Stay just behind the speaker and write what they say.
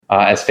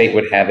as fate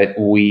would have it,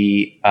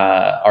 we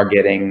are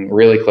getting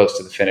really close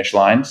to the finish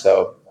line.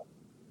 So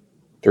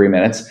 3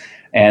 minutes.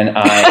 And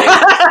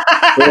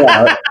I go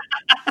out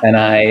and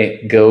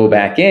I go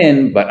back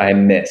in, but I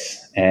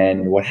miss.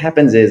 And what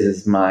happens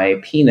is my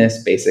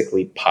penis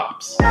basically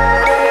pops.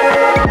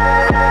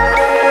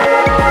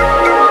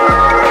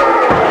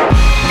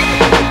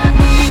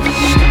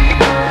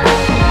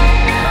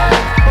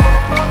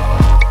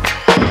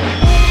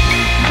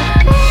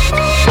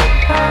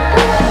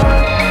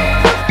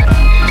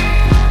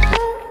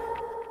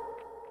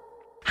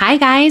 Hi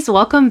guys,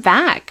 welcome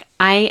back.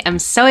 I am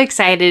so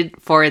excited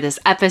for this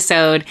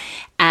episode,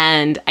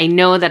 and I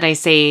know that I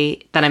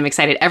say that I'm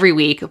excited every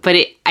week, but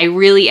I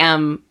really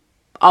am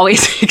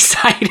always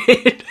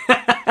excited.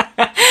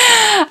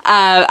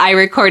 I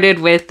recorded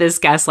with this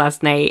guest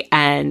last night,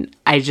 and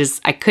I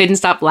couldn't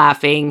stop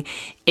laughing.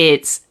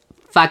 It's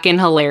fucking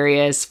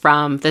hilarious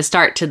from the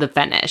start to the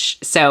finish.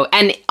 So,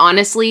 and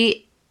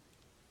honestly,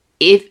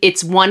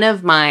 it's one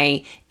of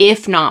my,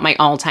 if not my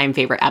all-time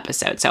favorite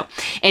episodes. So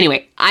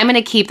anyway, I'm going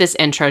to keep this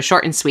intro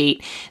short and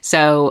sweet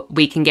so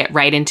we can get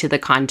right into the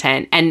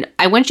content. And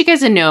I want you guys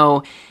to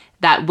know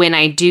that when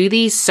I do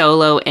these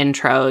solo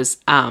intros,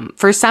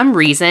 for some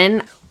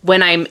reason,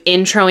 when I'm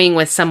introing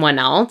with someone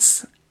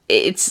else,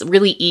 it's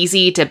really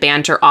easy to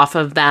banter off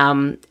of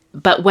them.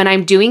 But when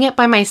I'm doing it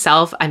by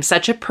myself, I'm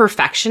such a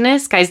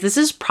perfectionist. Guys, this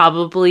is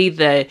probably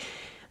the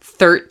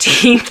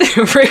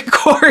 13th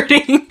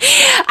recording.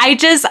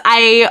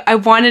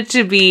 I wanted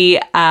to be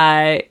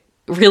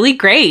really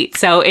great.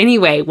 So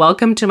anyway,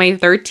 welcome to my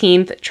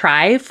 13th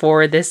try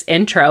for this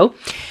intro.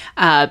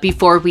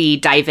 Before we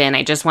dive in,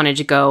 I just wanted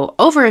to go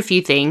over a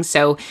few things.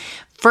 So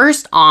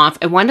first off,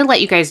 I wanted to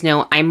let you guys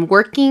know I'm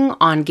working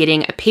on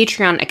getting a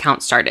Patreon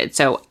account started.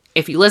 So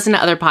if you listen to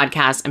other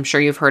podcasts, I'm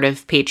sure you've heard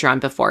of Patreon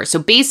before. So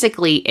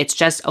basically, it's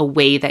just a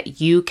way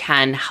that you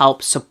can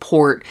help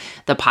support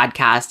the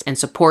podcast and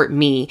support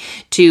me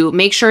to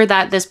make sure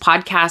that this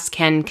podcast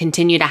can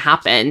continue to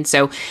happen.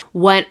 So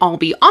what I'll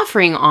be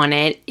offering on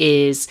it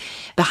is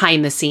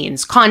behind the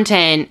scenes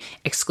content,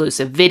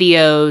 exclusive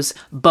videos,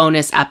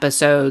 bonus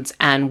episodes,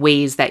 and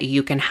ways that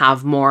you can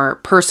have more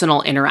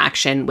personal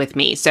interaction with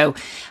me. So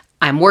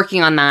I'm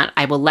working on that.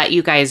 I will let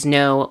you guys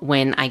know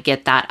when I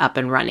get that up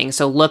and running.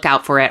 So look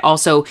out for it.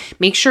 Also,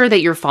 make sure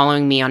that you're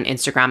following me on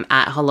Instagram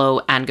at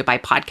Hello and Goodbye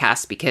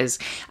Podcast, because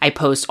I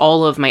post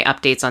all of my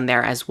updates on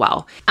there as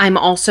well. I'm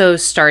also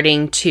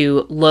starting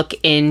to look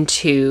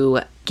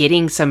into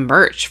getting some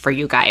merch for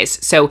you guys.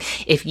 So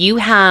if you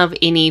have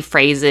any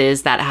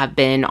phrases that have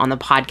been on the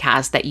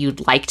podcast that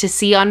you'd like to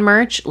see on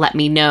merch, let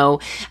me know.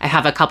 I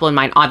have a couple in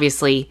mind,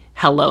 obviously.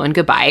 Hello and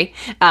goodbye.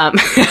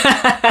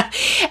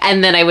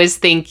 And then I was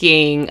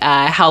thinking,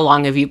 how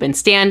long have you been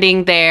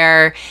standing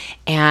there?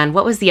 And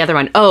what was the other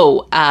one?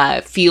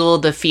 Feel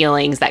the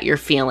feelings that you're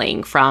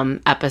feeling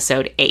from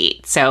episode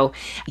 8. So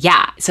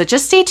yeah, so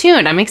just stay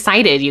tuned. I'm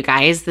excited, you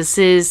guys. This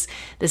is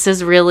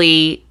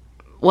really,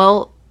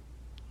 well,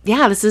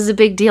 yeah, this is a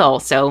big deal.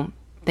 So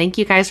thank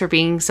you guys for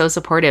being so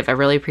supportive. I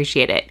really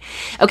appreciate it.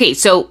 Okay,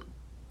 so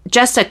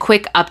just a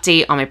quick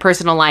update on my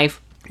personal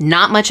life.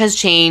 Not much has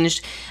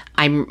changed.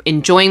 I'm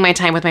enjoying my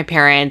time with my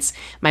parents.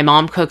 My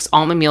mom cooks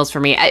all my meals for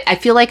me. I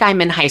feel like I'm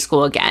in high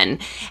school again,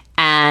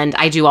 and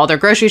I do all their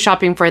grocery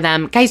shopping for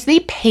them. Guys,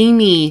 they pay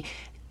me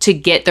to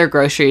get their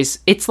groceries.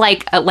 It's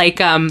like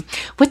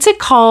what's it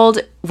called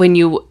when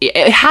you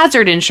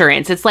hazard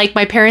insurance? It's like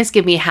my parents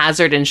give me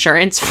hazard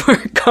insurance for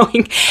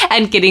going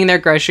and getting their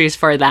groceries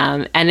for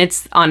them. And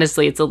it's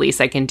honestly, it's the least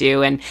I can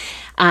do. And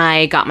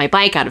I got my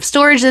bike out of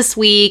storage this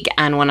week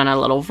and went on a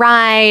little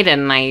ride,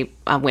 and I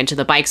went to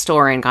the bike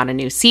store and got a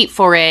new seat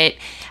for it.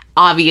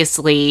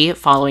 Obviously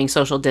following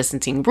social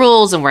distancing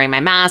rules and wearing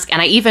my mask.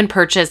 And I even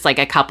purchased like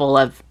a couple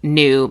of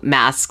new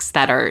masks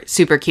that are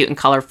super cute and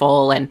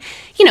colorful. And,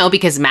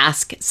 because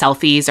mask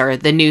selfies are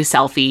the new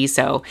selfie.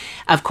 So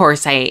of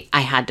course I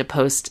had to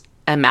post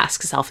a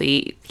mask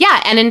selfie.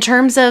 Yeah. And in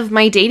terms of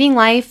my dating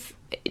life,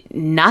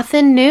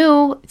 nothing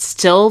new,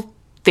 still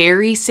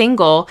very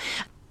single.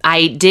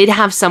 I did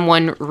have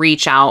someone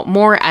reach out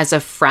more as a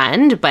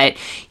friend, but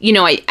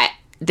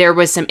there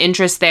was some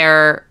interest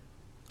there,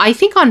 I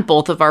think on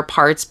both of our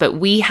parts, but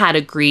we had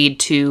agreed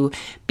to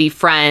be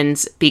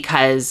friends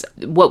because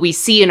what we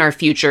see in our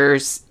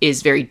futures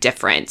is very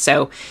different.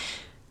 So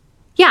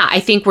yeah,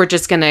 I think we're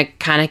just going to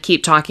kind of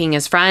keep talking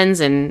as friends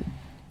and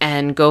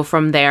go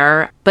from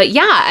there. But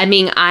yeah, I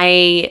mean,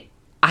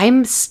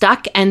 I'm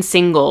stuck and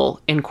single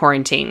in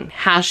quarantine.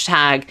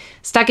 Hashtag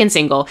stuck and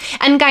single.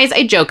 And guys,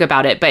 I joke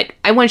about it, but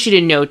I want you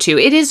to know too,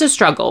 it is a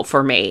struggle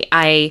for me.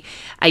 I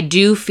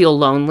do feel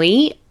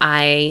lonely.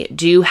 I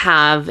do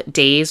have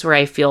days where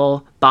I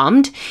feel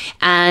bummed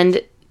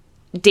and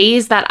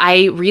days that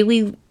I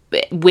really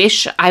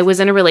wish I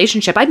was in a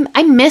relationship.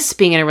 I miss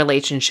being in a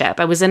relationship.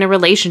 I was in a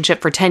relationship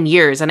for 10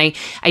 years and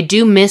I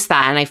do miss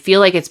that. And I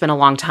feel like it's been a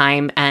long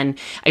time and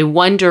I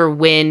wonder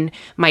when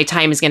my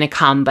time is going to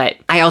come. But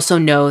I also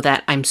know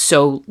that I'm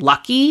so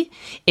lucky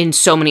in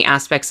so many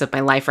aspects of my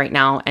life right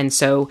now. And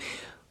so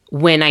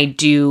when I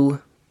do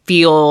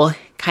feel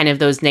kind of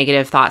those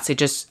negative thoughts,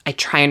 I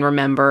try and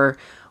remember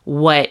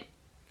what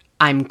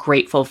I'm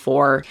grateful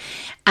for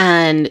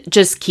and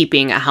just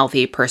keeping a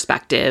healthy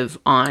perspective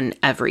on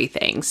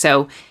everything.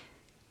 So,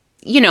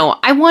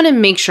 I want to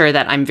make sure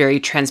that I'm very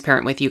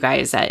transparent with you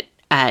guys at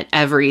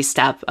every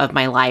step of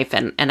my life.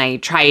 And I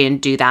try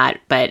and do that,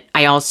 but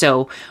I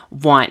also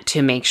want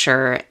to make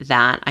sure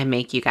that I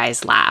make you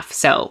guys laugh.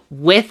 So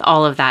with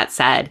all of that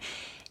said,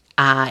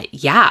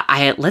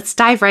 let's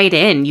dive right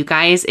in. You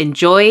guys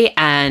enjoy,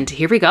 and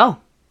here we go.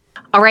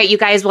 All right, you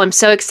guys. Well, I'm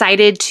so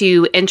excited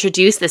to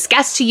introduce this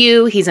guest to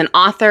you. He's an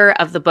author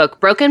of the book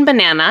Broken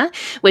Banana,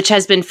 which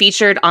has been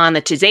featured on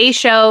The Today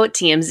Show,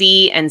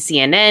 TMZ, and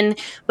CNN.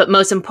 But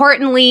most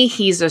importantly,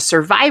 he's a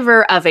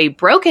survivor of a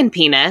broken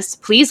penis.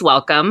 Please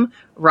welcome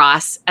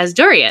Ross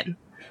Asdourian.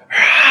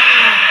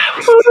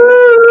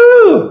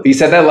 You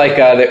said that like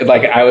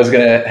I was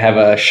going to have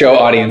a show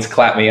audience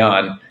clap me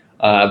on,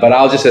 but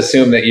I'll just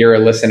assume that your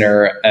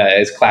listener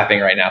is clapping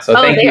right now. So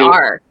thank you. They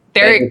are.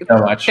 Thank you so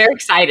much. They're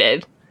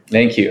excited.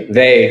 Thank you. Here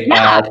they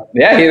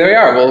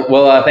are.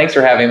 Well, thanks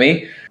for having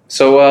me.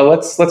 So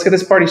let's get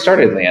this party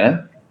started,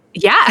 Leanna.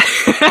 Yeah.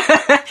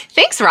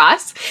 Thanks,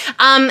 Ross.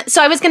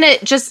 So I was going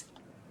to just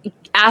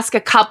ask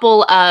a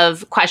couple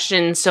of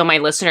questions so my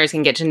listeners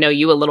can get to know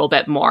you a little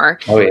bit more.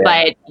 Oh, yeah.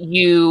 But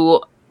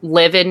you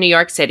live in New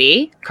York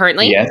City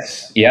currently?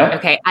 Yes. Yeah.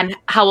 Okay. And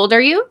how old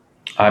are you?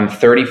 I'm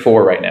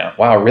 34 right now.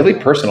 Wow. Really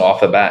personal off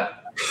the bat.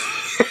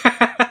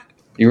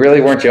 You really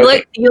weren't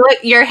joking.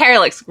 Your hair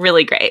looks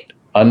really great.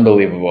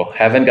 Unbelievable.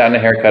 Haven't gotten a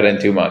haircut in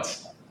 2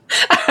 months.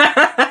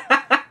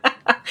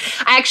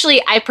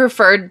 I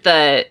preferred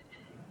I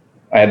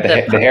had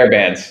the hair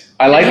bands.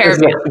 I like this.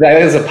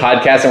 That is a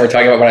podcast and we're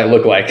talking about what I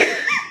look like.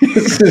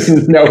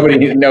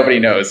 Nobody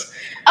knows.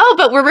 Oh,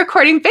 but we're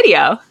recording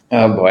video.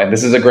 Oh boy.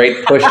 This is a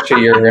great push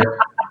to your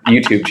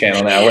YouTube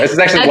channel now. This is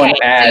actually one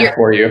ad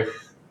for you.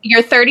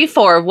 You're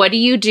 34. What do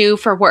you do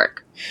for work?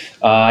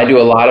 I do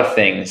a lot of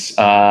things.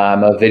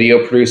 I'm a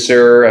video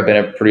producer. I've been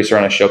a producer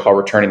on a show called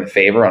Returning the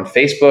Favor on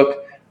Facebook.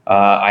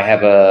 I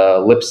have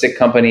a lipstick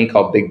company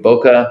called Big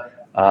Boca.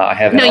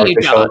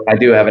 I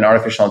do have an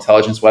artificial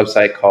intelligence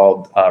website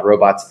called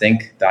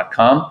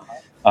robotsthink.com.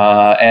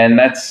 And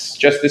that's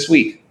just this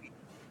week.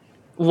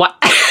 What?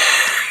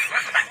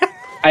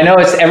 I know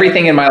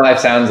everything in my life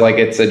sounds like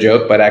it's a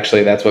joke, but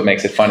actually that's what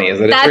makes it funny. Is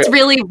that that's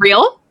really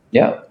real?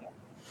 Yeah.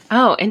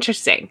 Oh,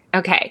 interesting.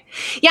 Okay.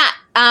 Yeah.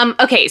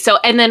 Okay. So,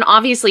 and then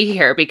obviously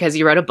here, because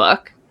you wrote a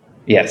book.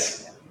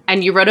 Yes.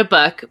 And you wrote a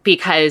book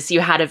because you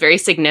had a very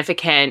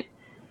significant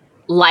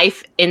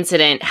life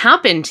incident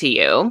happen to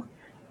you.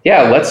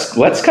 Yeah.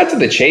 Let's cut to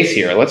the chase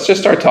here. Let's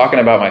just start talking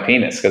about my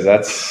penis, because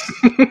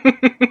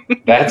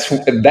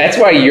that's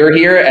why you're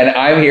here, and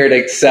I'm here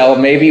to sell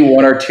maybe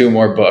 1 or 2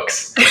 more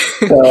books.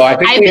 So I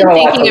think I've been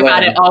thinking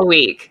about it all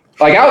week.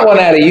 I got one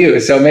out of you,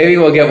 so maybe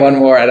we'll get one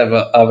more out of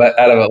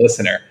a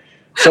listener.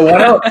 So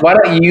why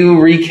don't you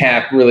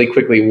recap really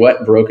quickly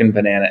what Broken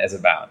Banana is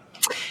about?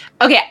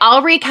 Okay,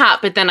 I'll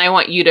recap, but then I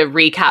want you to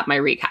recap my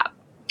recap.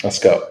 Let's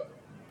go.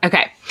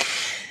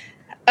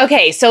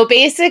 Okay, so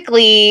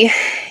basically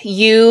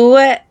you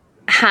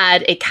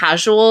had a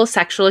casual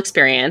sexual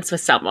experience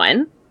with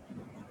someone.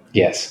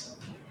 Yes.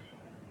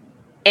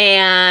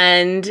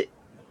 And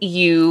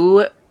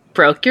you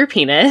broke your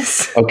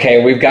penis.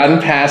 Okay, we've gotten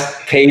past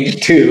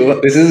page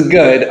 2. This is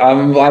good. I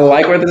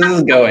like where this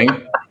is going.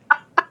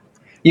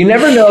 You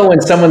never know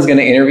when someone's going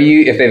to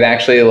interview you if they've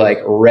actually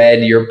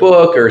read your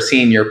book or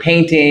seen your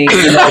painting.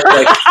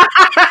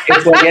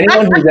 It's like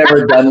anyone who's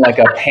ever done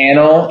a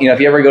panel. If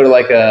you ever go to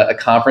a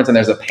conference and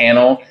there's a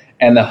panel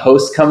and the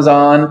host comes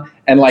on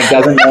and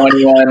doesn't know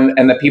anyone,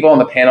 and the people on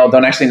the panel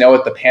don't actually know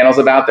what the panel's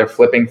about. They're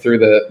flipping through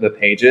the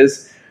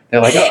pages. They're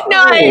like, oh.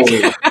 No,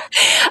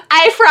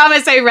 I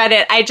promise I read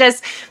it.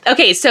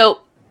 Okay,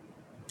 so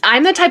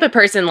I'm the type of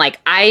person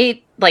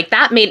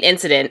that main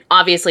incident.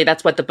 Obviously,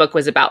 that's what the book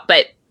was about,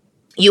 but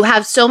you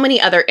have so many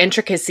other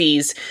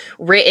intricacies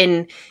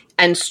written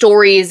and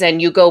stories,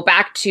 and you go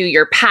back to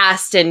your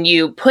past and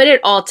you put it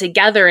all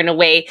together in a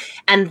way.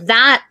 And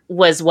that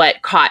was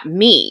what caught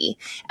me,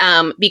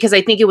 because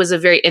I think it was a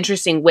very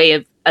interesting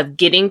way of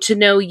getting to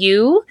know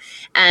you.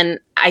 And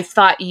I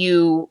thought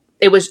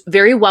it was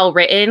very well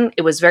written.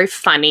 It was very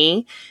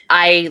funny.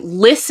 I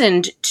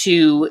listened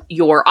to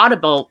your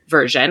Audible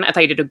version. I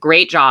thought you did a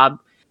great job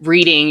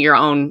reading your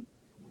own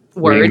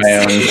words. My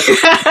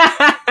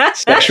own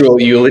sexual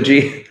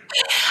eulogy.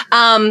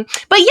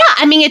 But yeah,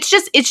 I mean, it's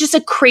just a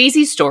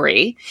crazy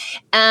story.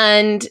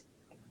 And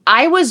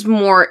I was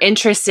more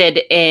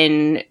interested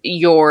in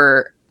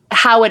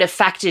how it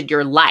affected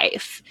your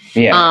life.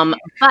 Yeah.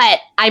 But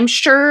I'm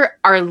sure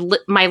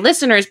my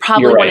listeners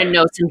probably want to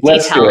know some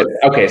details. Let's do it.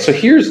 Okay. So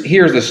here's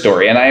the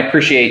story. And I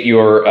appreciate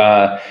your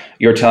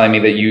telling me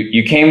that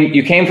you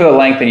came for the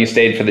length and you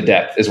stayed for the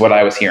depth is what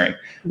I was hearing.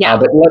 Yeah.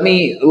 But let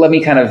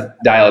me kind of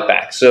dial it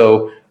back.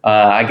 So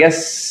I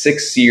guess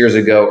 6 years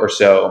ago or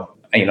so,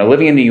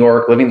 living in New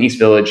York, living in East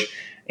Village,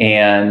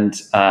 and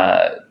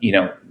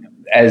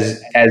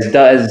as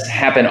does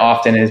happen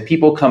often, is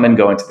people come and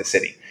go into the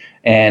city.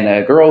 and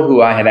a girl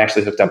who I had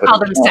actually hooked up with. Call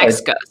them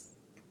sex ghosts.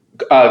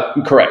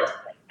 Correct.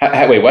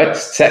 Wait, what?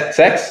 Sex?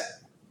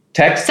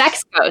 Text?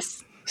 Sex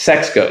ghosts.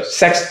 Sex ghosts.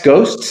 Sex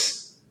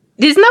ghosts?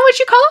 Isn't that what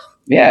you call them?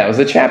 Yeah, it was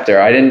a chapter.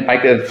 I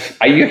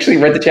actually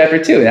read the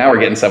chapter too. Now we're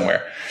getting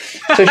somewhere.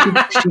 So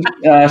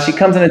she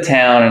comes into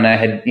town, and I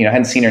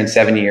hadn't seen her in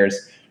 7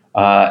 years.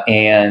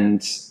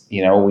 And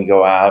we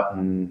go out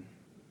and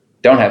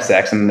don't have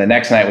sex. And the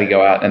next night we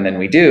go out and then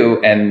we do.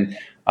 And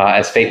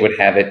as fate would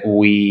have it,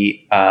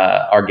 we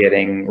are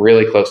getting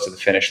really close to the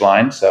finish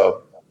line.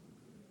 So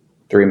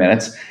 3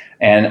 minutes.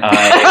 And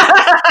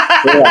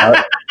I go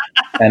out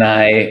and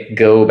I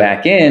go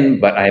back in,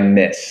 but I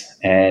miss.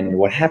 And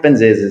what happens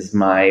is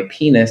my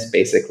penis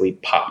basically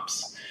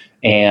pops.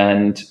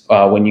 And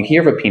when you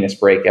hear of a penis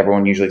break,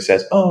 everyone usually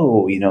says,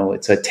 "Oh,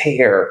 it's a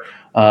tear,"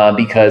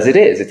 because it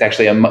is. It's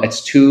actually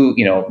it's two.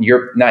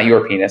 Not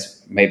your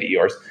penis, maybe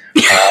yours.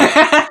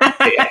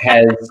 It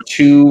has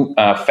two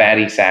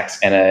fatty sacs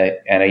and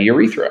a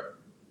urethra.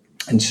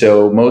 And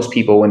so most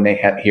people, when they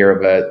hear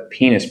of a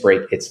penis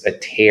break, it's a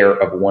tear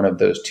of one of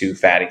those two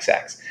fatty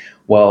sacs.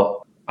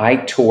 Well, I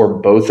tore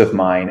both of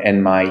mine,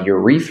 and my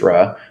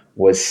urethra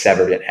was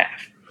severed in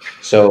half.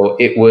 So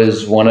it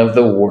was one of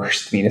the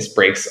worst penis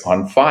breaks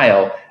on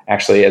file.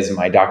 Actually, as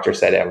my doctor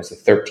said, I was the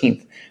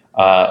 13th.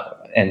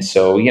 And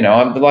so,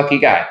 I'm the lucky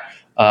guy.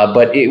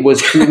 But it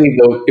was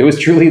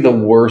truly the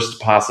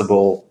worst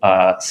possible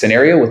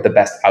scenario with the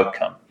best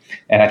outcome.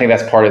 And I think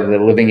that's part of the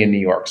living in New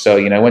York. So,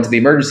 I went to the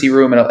emergency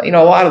room, and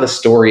a lot of the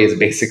story is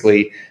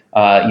basically,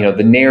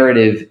 the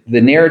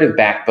narrative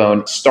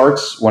backbone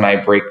starts when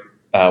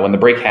when the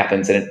break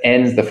happens, and it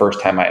ends the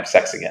first time I have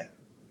sex again.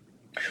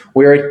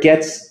 Where it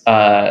gets,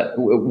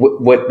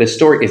 what the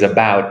story is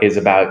about,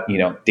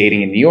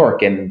 dating in New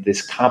York and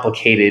this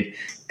complicated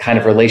kind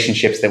of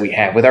relationships that we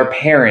have with our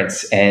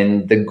parents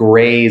and the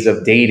grays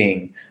of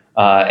dating,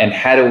 and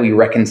how do we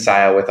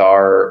reconcile with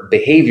our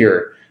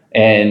behavior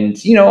and,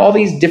 all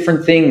these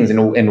different things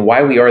and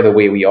why we are the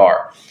way we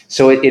are.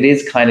 So it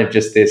is kind of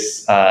just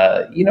this,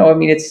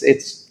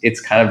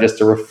 it's kind of just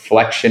a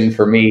reflection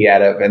for me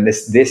and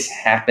this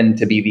happened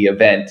to be the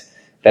event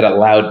that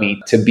allowed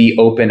me to be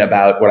open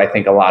about what I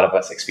think a lot of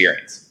us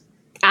experience.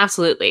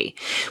 Absolutely.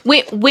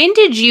 When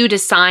did you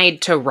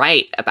decide to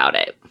write about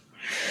it?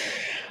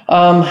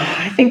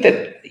 I think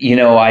that,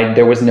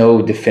 there was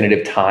no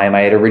definitive time.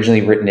 I had originally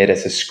written it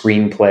as a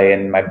screenplay,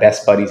 and my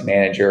best buddy's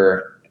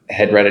manager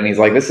had read it, and he's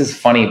like, "This is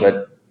funny,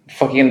 but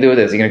fuck are you gonna do with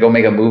this? Are you gonna go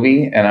make a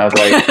movie?" And I was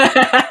like,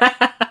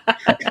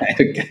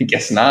 I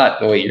guess not,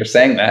 the way you're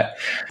saying that.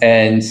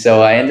 And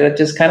so I ended up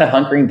just kind of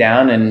hunkering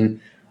down and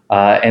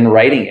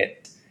writing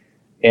it.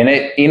 And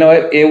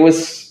it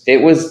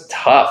was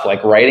tough.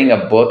 Like writing a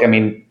book. I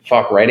mean,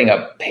 writing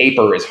a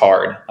paper is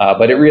hard,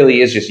 but it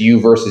really is just you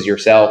versus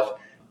yourself.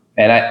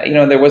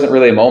 And there wasn't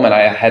really a moment.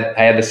 I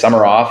had the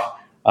summer off.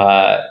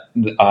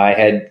 I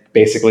had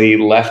basically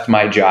left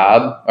my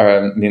job,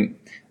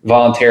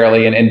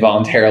 voluntarily and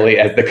involuntarily,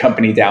 as the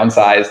company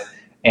downsized.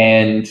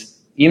 And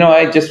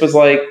I just was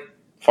like,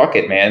 fuck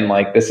it, man.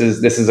 Like this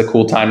is a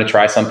cool time to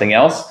try something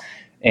else.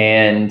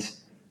 And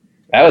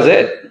that was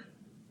it.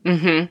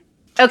 Mm-hmm.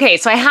 Okay,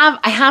 so I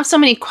have so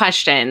many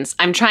questions.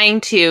 I'm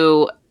trying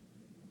to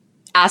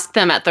ask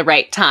them at the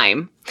right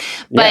time.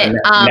 But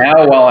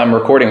now while I'm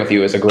recording with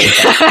you is a great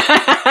time.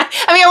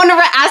 I want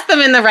to ask them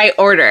in the right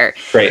order.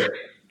 Great.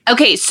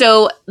 Okay,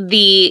 so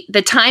the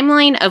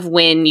timeline of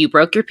when you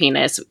broke your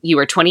penis, you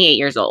were 28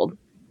 years old.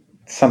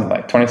 Something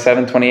like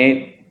 27,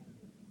 28,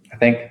 I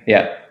think.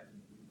 Yeah.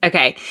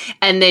 Okay.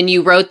 And then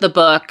you wrote the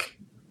book.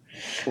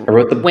 I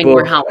wrote the book when you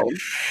were how old?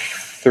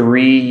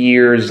 3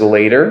 years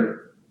later.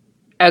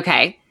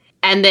 Okay.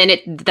 And then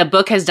the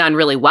book has done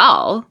really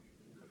well.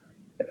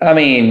 I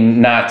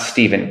mean, not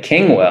Stephen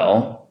King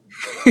well,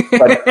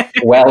 but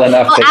well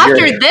enough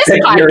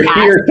that you're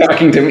here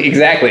talking to me.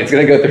 Exactly. It's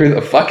going to go through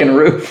the fucking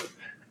roof.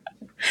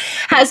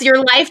 Has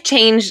your life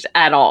changed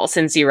at all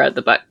since you wrote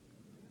the book?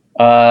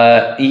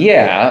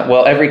 Yeah.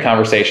 Well, every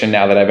conversation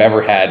now that I've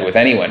ever had with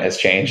anyone has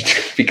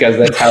changed because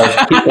that's how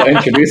people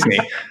introduce me.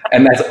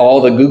 And that's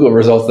all the Google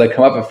results that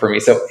come up for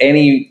me. So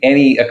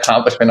any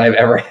accomplishment I've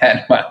ever had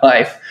in my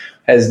life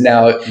has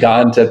now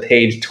gone to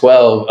page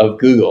 12 of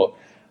Google.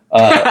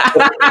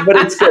 But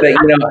it's good.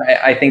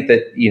 I think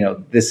that,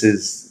 this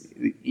is,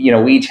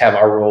 we each have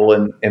our role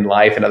in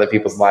life and other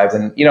people's lives.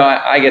 And,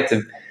 I get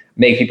to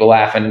make people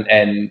laugh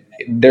and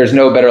there's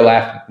no better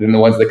laugh than the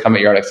ones that come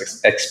at your own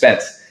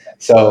expense.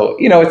 So,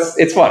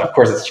 it's fun. Of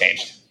course it's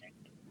changed.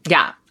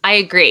 Yeah, I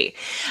agree.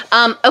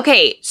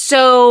 Okay.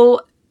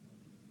 So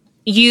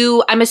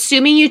I'm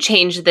assuming you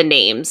changed the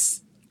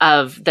names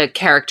of the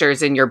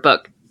characters in your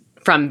book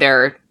from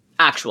their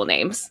actual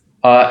names.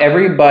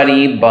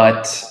 Everybody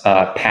but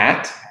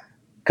Pat,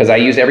 because I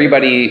used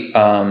everybody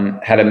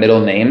had a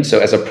middle name. So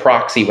as a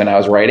proxy, when I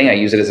was writing, I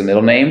used it as a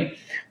middle name.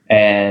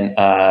 And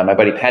my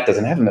buddy Pat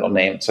doesn't have a middle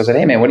name. So I said,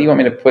 "Hey, man, what do you want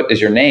me to put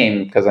as your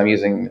name? Because I'm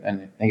using,"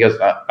 and he goes,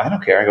 "I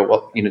don't care." I go,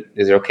 "Well,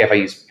 is it okay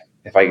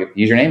if I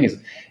use your name?" He's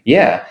like,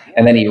 "Yeah."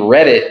 And then he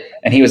read it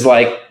and he was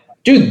like,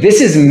 dude,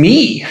 this is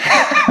me.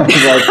 I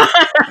was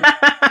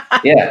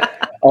like, yeah.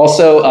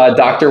 Also,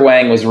 Dr.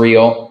 Wang was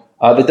real.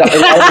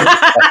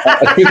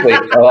 Truthfully,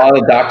 a lot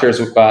of the doctors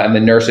and the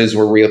nurses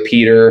were real.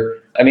 Peter.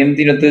 I mean,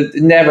 the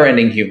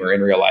never-ending humor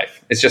in real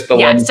life. It's just the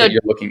lens that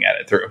you're looking at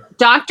it through.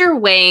 Dr.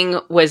 Wang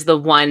was the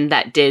one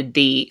that did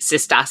the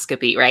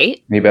cystoscopy,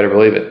 right? You better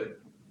believe it.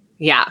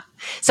 Yeah.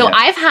 So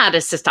I've had a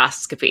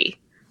cystoscopy.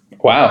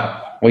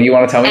 Wow. Well, you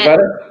want to tell me about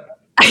it?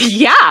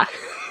 Yeah.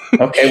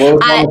 Okay. What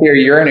was wrong with your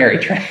urinary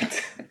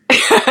tract?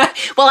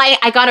 Well,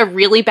 I got a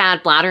really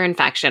bad bladder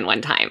infection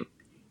one time.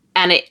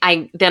 And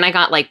then I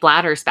got like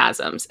bladder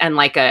spasms and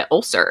like an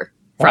ulcer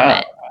from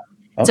it.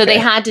 Okay. So they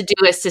had to do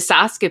a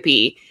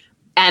cystoscopy.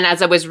 And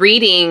as I was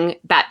reading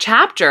that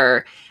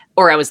chapter,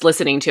 or I was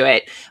listening to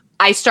it,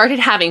 I started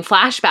having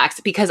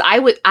flashbacks because I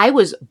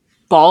was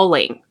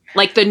bawling.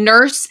 Like the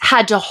nurse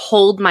had to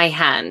hold my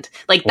hand.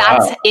 Like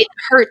it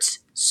hurts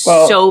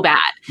so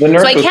bad. So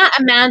I can't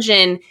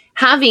imagine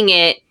having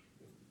it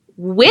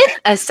with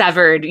a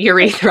severed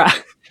urethra.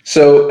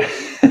 So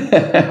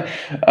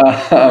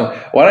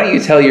why don't you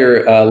tell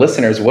your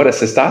listeners what a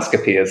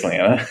cystoscopy is,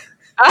 Leanna?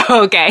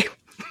 Oh, okay.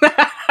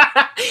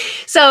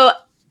 So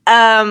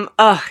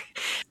a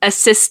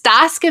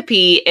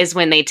cystoscopy is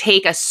when they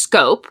take a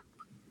scope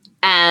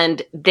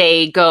and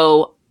they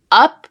go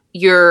up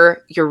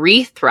your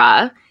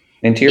urethra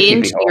into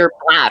your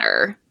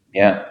bladder.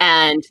 Yeah.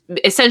 And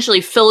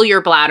essentially fill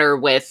your bladder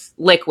with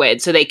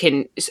liquid so they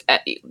can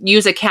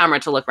use a camera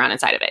to look around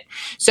inside of it.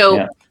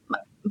 So,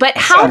 but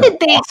how did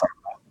they... Awesome.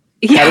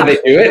 Yeah. How did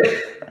they do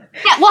it?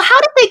 Yeah. Well,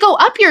 how did they go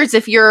up yours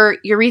if your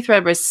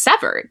urethra was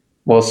severed?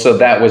 Well, so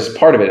that was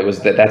part of it. It was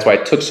that's why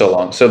it took so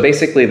long. So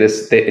basically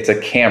it's a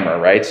camera,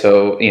 right?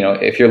 So,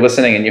 if you're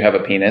listening and you have a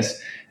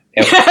penis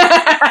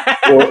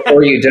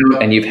or you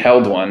don't and you've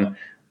held one,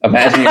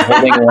 imagine you're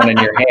holding one in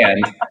your hand,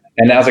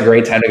 and now's a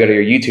great time to go to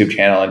your YouTube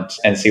channel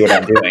and see what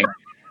I'm doing.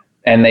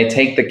 And they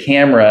take the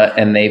camera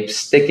and they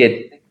stick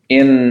it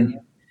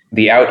in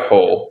the out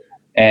hole,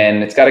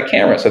 and it's got a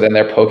camera. So then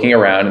they're poking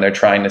around and they're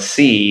trying to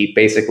see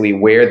basically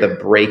where the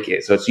break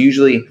is. So it's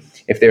usually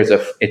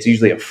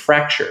a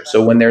fracture.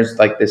 So when there's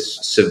like this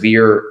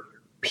severe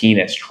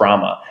penis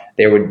trauma,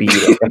 there would be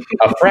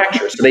a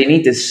fracture. So they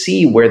need to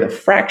see where the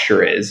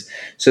fracture is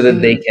so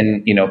that they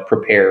can,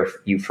 prepare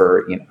you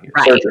for, your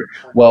surgery.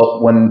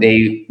 Well, when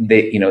they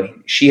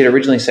she had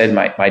originally said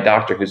my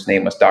doctor, whose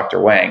name was Dr.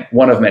 Wang,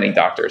 one of many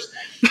doctors,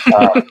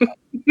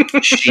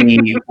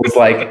 she was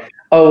like,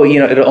 oh,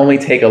 it'll only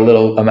take a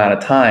little amount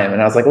of time.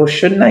 And I was like, oh,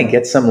 shouldn't I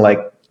get some like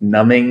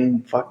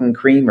numbing fucking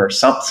cream or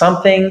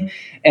something?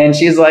 And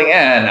she's like,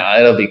 no,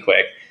 it'll be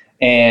quick.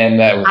 And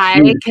that was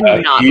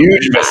a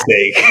huge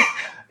mistake.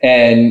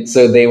 And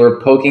so they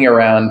were poking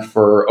around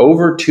for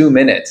over 2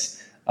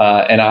 minutes.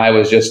 And I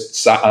was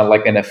just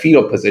like in a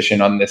fetal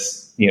position on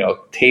this,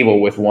 table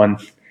with one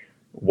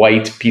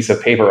white piece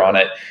of paper on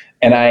it.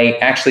 And I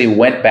actually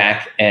went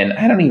back, and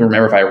I don't even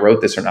remember if I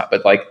wrote this or not,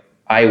 but like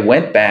I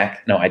went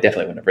back. No, I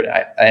definitely wouldn't have written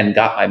it. And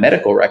got my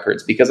medical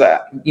records because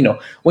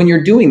when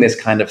you're doing this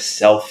kind of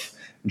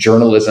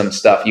journalism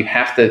stuff, you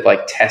have to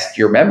like test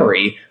your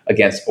memory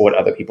against what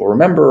other people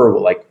remember, or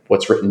like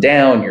what's written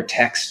down, your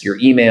texts, your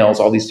emails,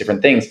 all these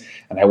different things.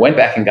 And I went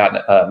back and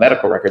got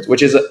medical records,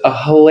 which is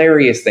a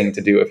hilarious thing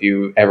to do if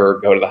you ever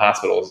go to the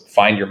hospital,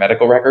 find your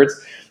medical records.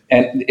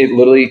 And it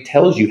literally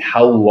tells you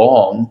how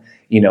long,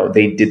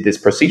 they did this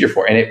procedure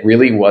for. And it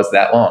really was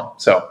that long.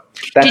 So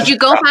did you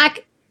go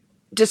back?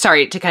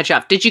 Sorry to cut you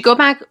off. Did you go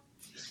back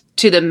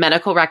to the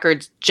medical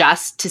records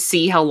just to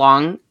see how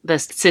long the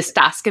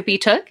cystoscopy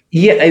took?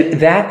 Yeah,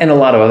 that and a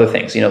lot of other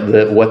things.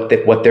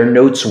 What their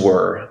notes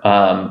were.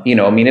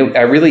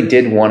 I really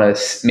did want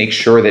to make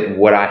sure that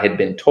what I had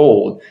been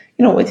told.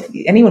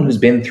 Anyone who's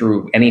been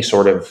through any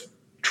sort of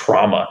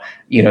trauma,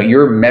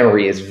 your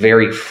memory is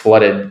very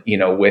flooded.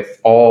 With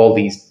all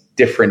these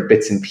different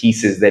bits and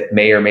pieces that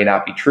may or may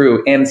not be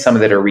true, and some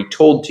that are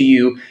retold to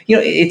you.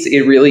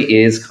 It really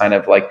is kind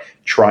of like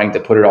trying to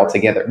put it all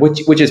together,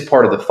 which is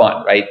part of the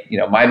fun, right?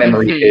 My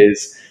memory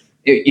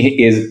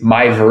is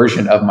my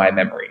version of my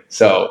memory.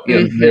 So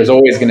there's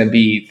always going to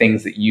be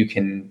things that you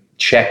can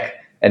check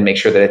and make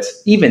sure that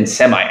it's even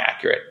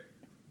semi-accurate.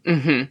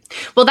 Mm-hmm.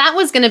 Well, that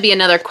was going to be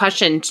another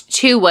question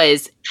too.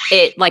 Was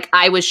it like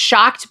I was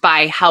shocked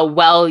by how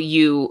well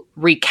you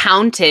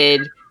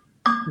recounted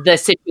the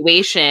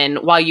situation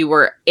while you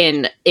were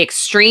in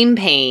extreme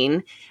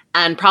pain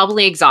and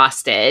probably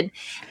exhausted.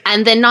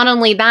 And then not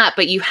only that,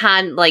 but you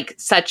had like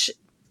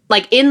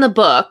in the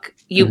book,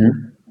 you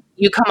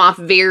come off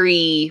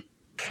very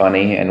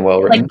funny and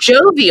well written, like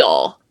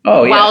jovial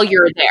while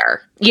you're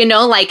there,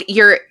 like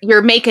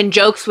you're making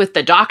jokes with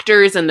the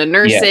doctors and the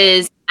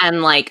nurses.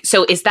 And like,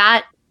 so is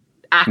that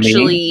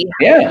actually,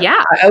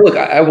 yeah. I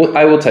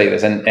will tell you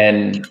this.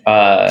 And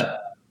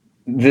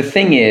the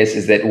thing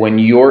is that when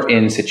you're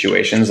in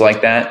situations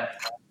like that,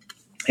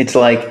 it's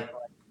like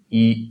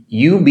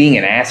you being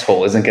an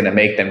asshole isn't going to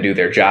make them do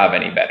their job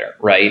any better,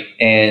 right?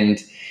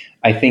 And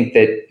I think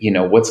that,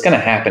 what's going to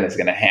happen is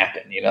going to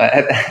happen.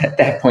 At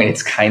that point,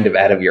 it's kind of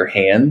out of your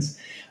hands.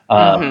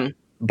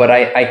 but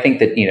I think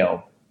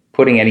that,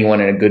 putting anyone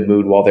in a good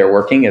mood while they're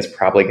working is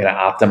probably going to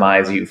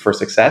optimize you for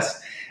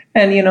success.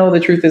 And, the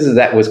truth is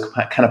that was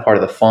kind of part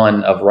of the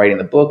fun of writing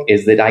the book,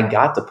 is that I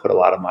got to put a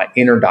lot of my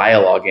inner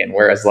dialogue in,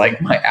 whereas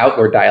like my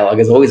outward dialogue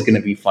is always going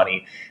to be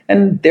funny.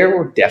 And there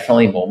were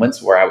definitely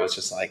moments where I was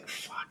just like,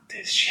 fuck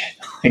this shit.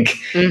 Like,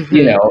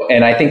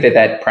 and I think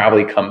that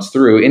probably comes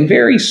through in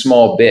very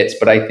small bits,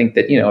 but I think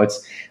that,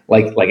 it's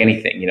like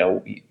anything,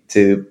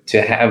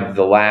 to have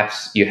the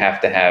laughs, you have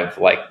to have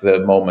like the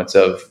moments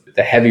of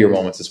the heavier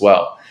moments as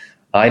well.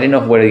 I didn't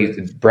know what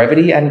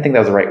brevity. I didn't think that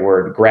was the right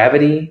word.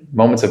 Gravity,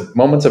 moments of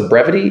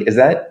brevity. Is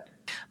that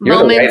you're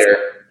the writer?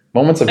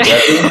 Moments of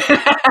brevity.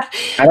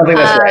 I don't think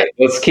that's right.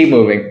 Let's keep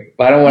moving.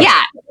 I don't want.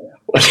 Yeah.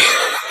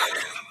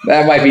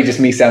 That might be just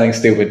me sounding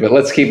stupid, but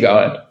let's keep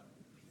going.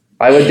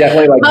 I would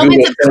definitely like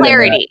moments of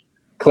clarity.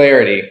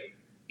 Clarity.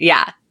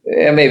 Yeah.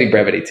 Maybe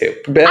brevity too.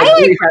 I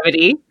like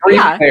brevity.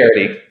 Yeah.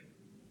 Clarity.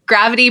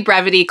 Gravity,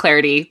 brevity,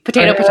 clarity.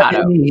 Potato.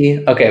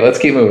 Okay, let's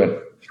keep moving.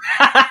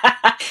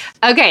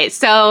 Okay,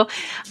 so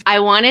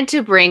I wanted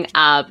to bring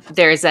up,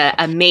 there's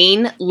a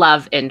main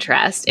love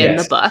interest in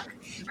the book.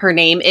 Her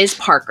name is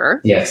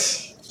Parker.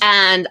 Yes.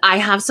 And I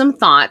have some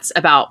thoughts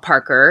about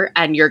Parker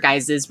and your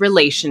guys'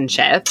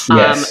 relationship.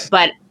 Yes.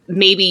 But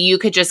maybe you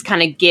could just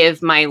kind of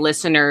give my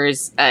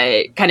listeners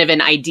kind of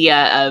an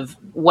idea of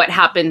what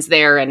happens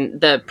there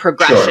and the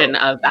progression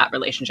of that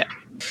relationship.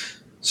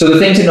 So the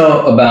thing to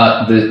know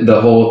about the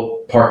whole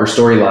Parker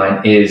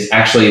storyline is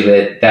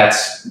actually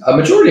that's a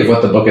majority of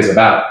what the book is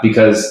about,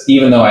 because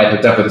even though I had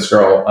hooked up with this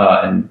girl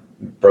and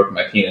broke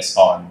my penis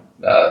on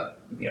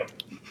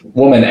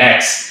woman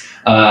X,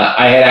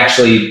 I had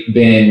actually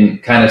been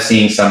kind of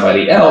seeing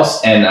somebody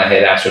else, and I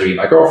had asked her to be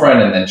my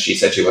girlfriend, and then she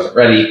said she wasn't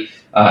ready.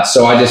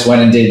 So I just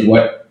went and did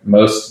what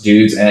most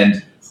dudes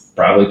and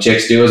probably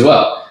chicks do as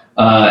well.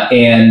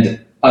 And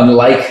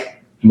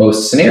unlike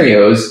most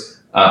scenarios,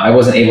 I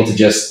wasn't able to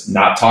just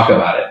not talk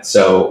about it.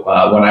 So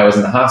when I was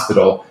in the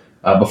hospital,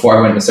 before I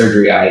went into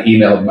surgery, I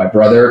emailed my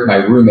brother, my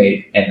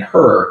roommate, and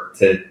her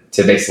to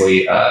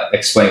basically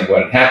explain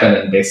what had happened,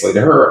 and basically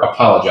to her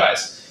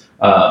apologize.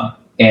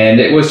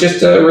 And it was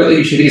just a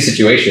really shitty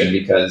situation,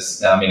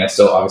 because I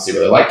still obviously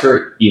really liked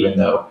her, even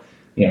though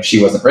she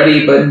wasn't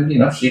ready,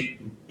 but she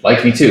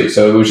liked me too.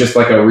 So it was just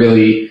like a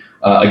really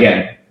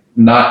again,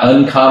 not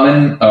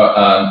uncommon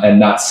and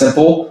not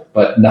simple,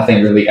 but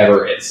nothing really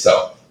ever is.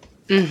 So.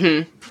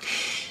 Mm-hmm.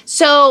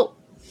 So,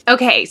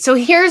 okay. So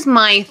here's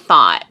my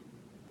thought.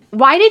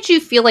 Why did you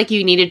feel like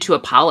you needed to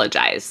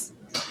apologize?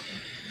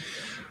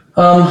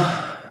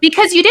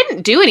 Because you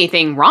didn't do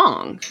anything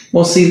wrong.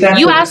 Well, see,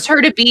 you asked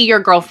her to be your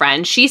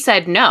girlfriend. She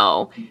said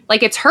no.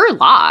 Like, it's her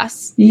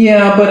loss.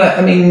 Yeah, but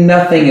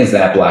nothing is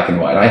that black and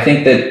white. I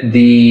think that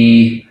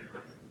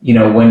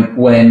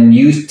when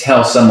you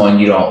tell someone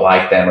you don't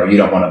like them or you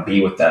don't want to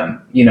be with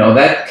them,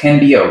 that can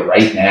be a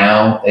right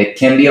now. It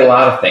can be a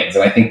lot of things.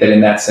 And I think that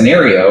in that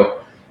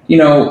scenario,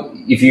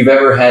 if you've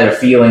ever had a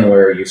feeling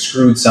where you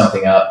screwed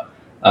something up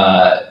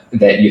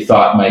that you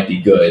thought might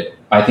be good,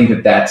 I think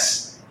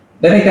that's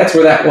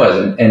where that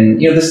was.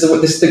 And this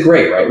is the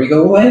gray, right? We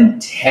go, well, I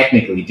didn't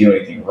technically do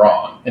anything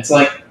wrong. It's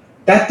like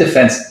that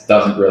defense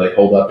doesn't really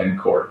hold up in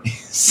court.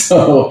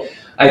 So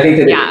I think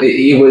that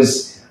it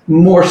was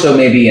more so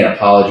maybe an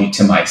apology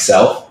to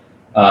myself,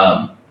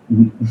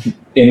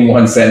 in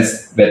one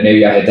sense that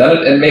maybe I had done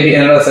it, and maybe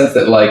in another sense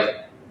that like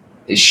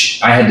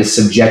I had to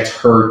subject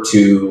her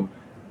to,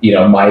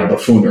 my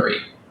buffoonery.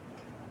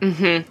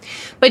 Mm-hmm.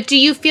 But do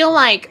you feel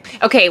like,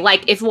 okay,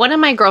 like if one of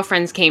my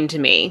girlfriends came to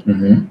me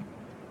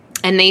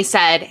and they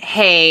said,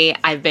 hey,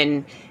 I've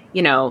been,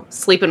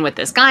 sleeping with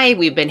this guy,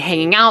 we've been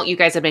hanging out, you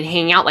guys have been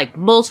hanging out like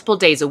multiple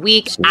days a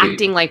week,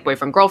 acting like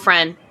boyfriend,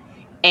 girlfriend,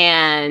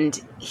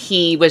 and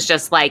he was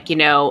just like,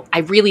 I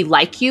really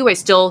like you. I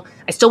still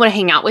want to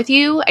hang out with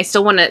you. I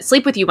still want to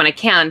sleep with you when I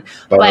can,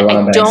 but I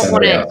don't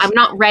want to, I'm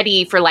not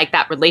ready for like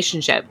that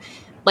relationship.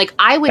 Like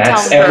I would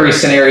tell her. That's every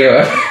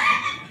scenario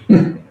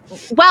ever.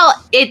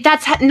 Well,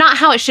 that's not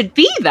how it should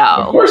be though.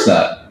 Of course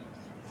not.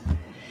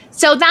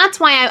 So that's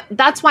why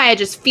I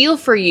just feel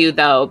for you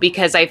though,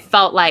 because I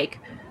felt like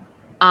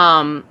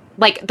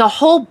the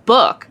whole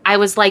book, I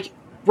was like,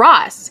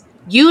 Ross,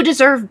 you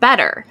deserve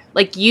better.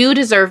 Like you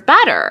deserve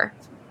better.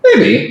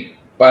 Maybe.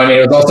 But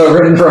it was also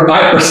written from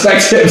my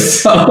perspective,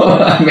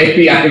 so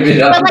maybe I did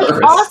it on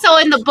purpose. Also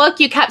in the book,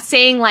 you kept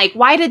saying, like,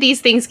 why do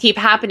these things keep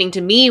happening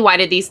to me? Why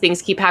did these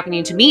things keep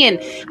happening to me? And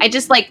I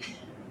just, like...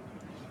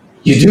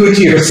 You do it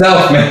to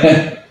yourself,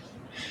 man.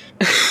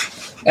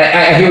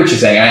 I hear what you're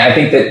saying. I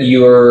think that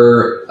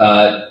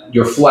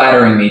you're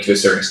flattering me to a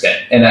certain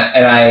extent, and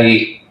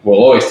I will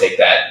always take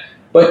that.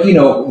 But,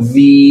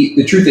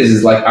 the truth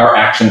is like our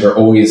actions are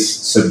always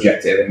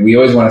subjective, and we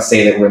always want to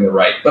say that we're in the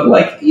right. But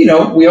we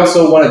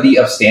also want to be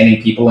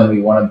upstanding people, and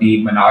we want to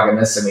be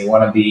monogamous, and we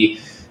want to be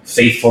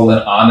faithful and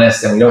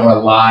honest, and we don't want to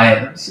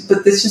lie.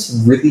 But it's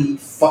just really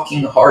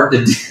fucking hard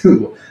to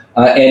do.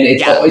 And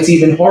it's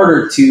even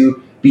harder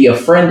to be a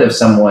friend of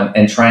someone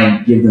and try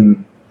and give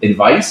them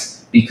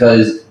advice,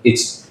 because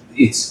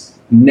it's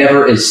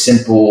never as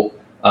simple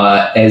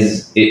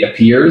as it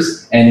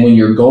appears. And when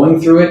you're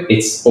going through it,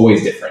 it's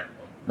always different,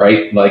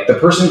 right? Like the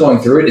person going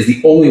through it is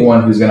the only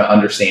one who's going to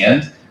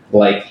understand,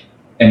 like,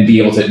 and be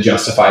able to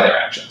justify their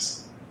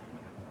actions.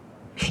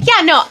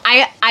 Yeah, no,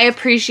 I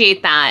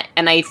appreciate that.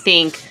 And I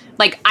think,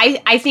 like,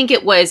 I think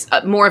it was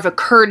more of a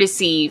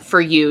courtesy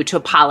for you to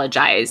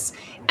apologize.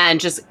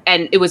 And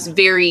it was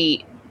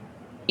very,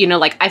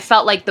 like, I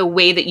felt like the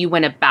way that you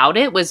went about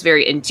it was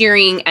very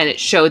endearing, and it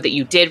showed that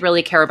you did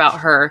really care about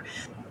her.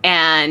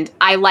 And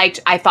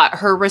I thought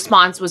her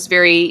response was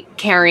very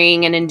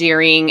caring and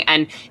endearing.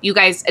 And you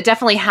guys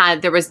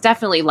there was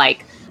definitely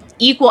like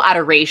equal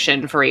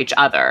adoration for each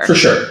other. For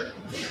sure.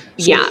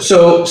 Yeah.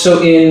 So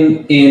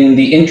in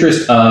the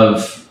interest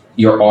of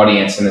your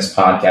audience in this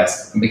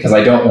podcast, because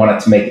I don't want it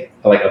to make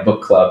like a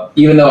book club,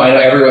 even though I know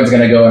everyone's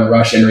going to go and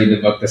rush and read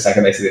the book the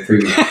second they see the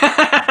preview.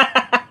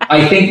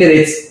 I think that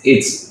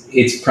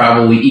it's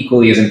probably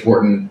equally as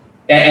important.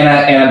 And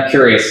I'm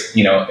curious,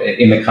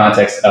 in the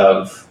context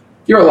of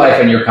your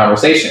life and your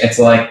conversation, it's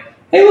like,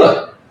 hey,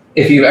 look,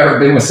 if you've ever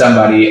been with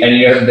somebody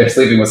and they're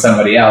sleeping with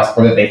somebody else,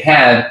 or that they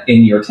had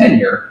in your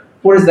tenure,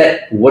 what does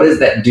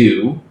that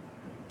do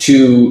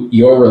to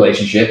your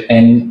relationship?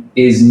 And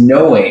is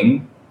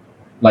knowing,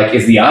 like,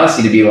 is the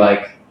honesty to be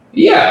like,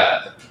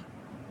 yeah,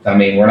 I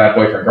mean, we're not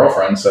boyfriend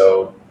girlfriend,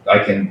 so I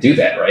can do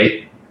that,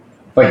 right?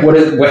 Like,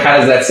 how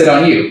does that sit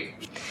on you?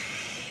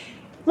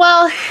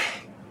 Well,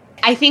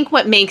 I think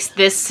what makes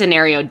this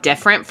scenario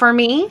different for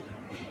me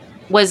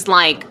was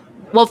like,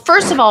 well,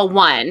 first of all,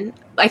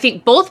 I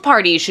think both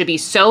parties should be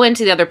so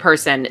into the other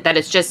person that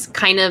it's just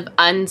kind of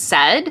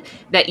unsaid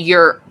that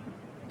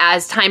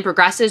as time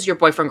progresses, you're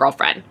boyfriend,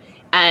 girlfriend.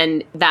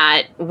 And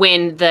that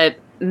when the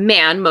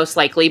man most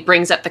likely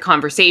brings up the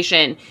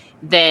conversation,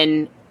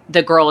 then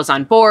the girl is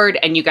on board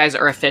and you guys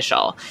are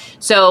official.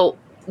 So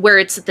where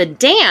it's the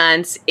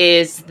dance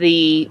is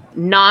the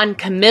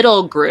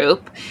non-committal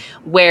group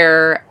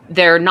where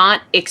they're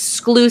not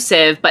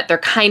exclusive, but they're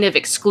kind of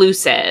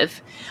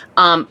exclusive.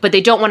 But they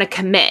don't want to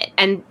commit.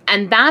 And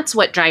that's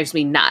what drives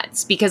me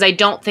nuts, because I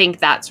don't think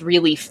that's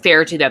really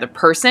fair to the other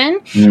person.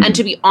 Mm. And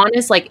to be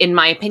honest, like, in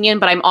my opinion,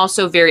 but I'm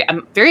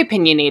very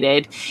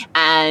opinionated,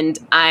 and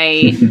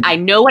I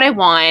know what I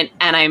want,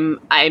 and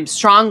I'm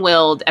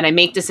strong-willed, and I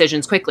make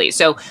decisions quickly.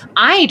 So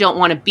I don't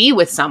want to be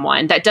with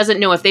someone that doesn't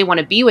know if they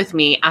want to be with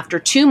me after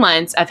 2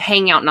 months of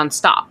hanging out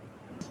nonstop.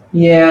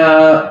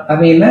 Yeah, I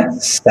mean, that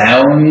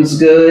sounds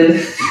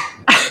good.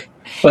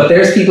 But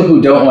there's people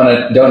who don't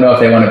know if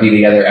they want to be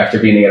together after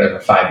being together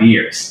for 5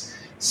 years.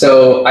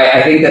 So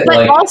I think that,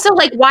 but also,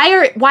 like,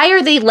 why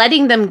are they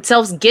letting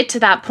themselves get to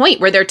that point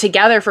where they're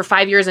together for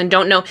 5 years and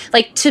don't know?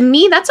 Like, to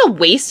me, that's a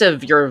waste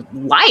of your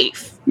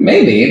life.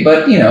 Maybe,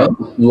 but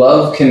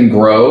love can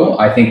grow.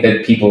 I think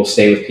that people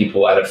stay with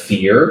people out of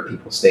fear.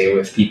 People stay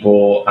with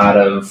people out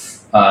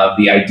of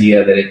the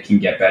idea that it can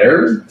get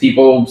better.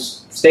 People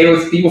stay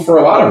with people for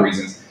a lot of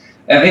reasons.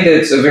 And I think that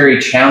it's a very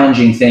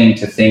challenging thing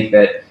to think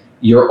that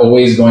you're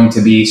always going to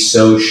be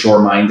so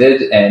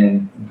sure-minded,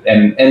 and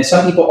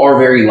some people are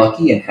very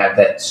lucky and have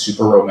that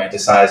super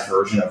romanticized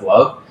version of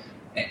love.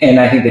 And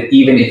I think that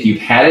even if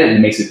you've had it, it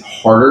makes it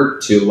harder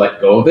to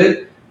let go of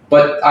it.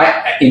 But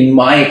in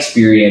my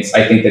experience,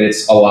 I think that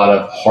it's a lot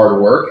of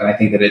hard work, and I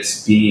think that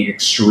it's being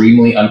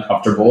extremely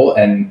uncomfortable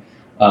and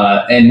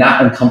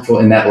not uncomfortable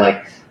in that,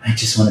 like, I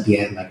just want to be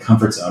out of my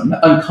comfort zone.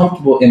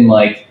 Uncomfortable in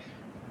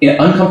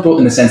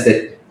the sense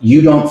that you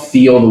don't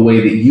feel the way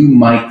that you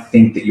might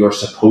think that you're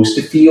supposed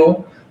to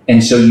feel.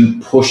 And so you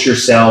push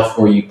yourself,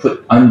 or you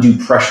put undue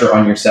pressure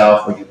on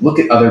yourself, or you look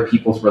at other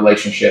people's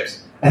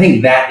relationships. I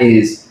think that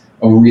is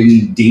a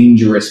really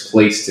dangerous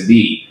place to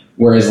be.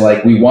 Whereas,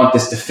 like, we want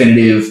this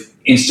definitive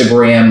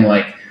Instagram,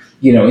 like,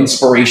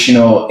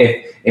 inspirational,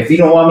 if you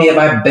don't want me at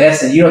my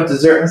best and you don't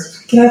deserve it,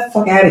 get the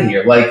fuck out of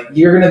here. Like,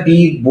 you're going to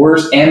be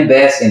worst and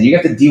best, and you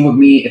have to deal with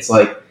me. It's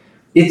like,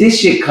 if this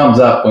shit comes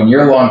up when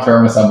you're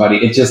long-term with somebody,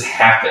 it just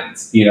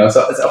happens,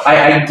 So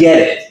I get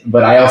it,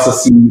 but I also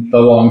see the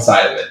long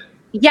side of it.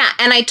 Yeah,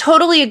 and I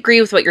totally agree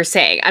with what you're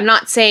saying. I'm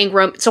not saying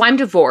so I'm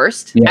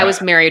divorced. Yeah. I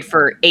was married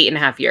for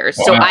 8.5 years.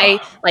 Wow. So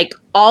I, like,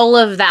 all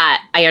of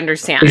that, I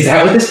understand. Is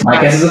that what this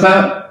podcast is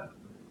about?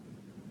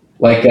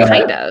 Like,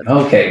 kind of.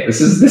 Okay,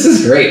 this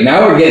is great.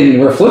 Now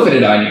we're flipping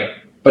it on you.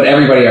 But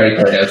everybody already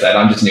knows that.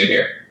 I'm just new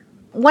here.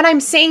 What I'm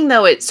saying,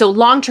 though, so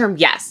long-term,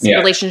 yes, yeah.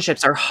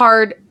 Relationships are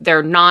hard.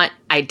 They're not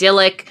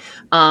idyllic.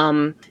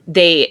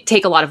 They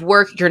take a lot of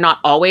work. You're not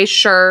always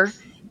sure.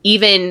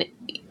 Even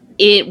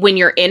when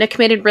you're in a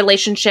committed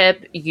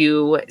relationship,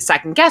 you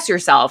second guess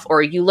yourself,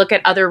 or you look at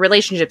other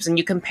relationships and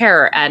you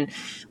compare.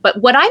 But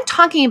what I'm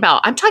talking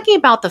about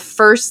the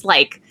first,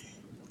 like,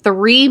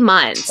 3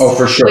 months. Oh,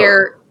 for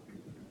sure.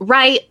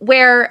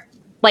 Where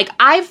like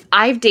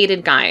I've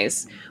dated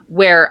guys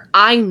where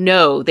I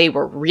know they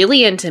were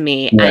really into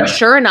me, yeah. And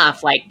sure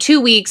enough, like 2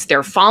 weeks,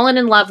 they're falling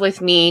in love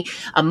with me.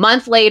 A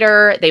month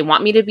later, they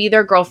want me to be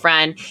their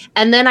girlfriend.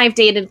 And then I've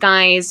dated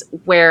guys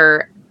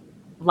where,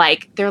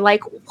 like, they're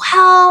like,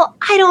 well,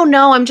 I don't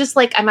know.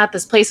 I'm at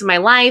this place in my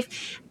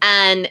life.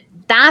 And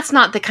that's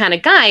not the kind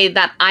of guy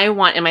that I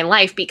want in my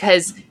life,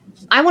 because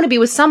I want to be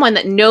with someone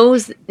that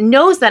knows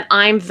that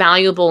I'm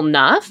valuable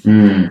enough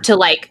to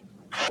like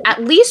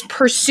at least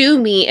pursue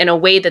me in a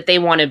way that they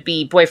want to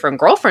be boyfriend,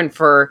 girlfriend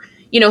for,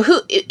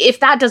 who, if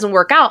that doesn't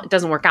work out, it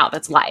doesn't work out.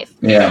 That's life.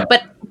 Yeah.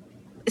 But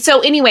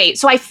so anyway,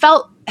 so I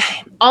felt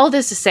all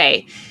this to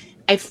say,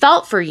 I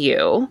felt for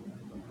you,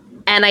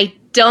 and I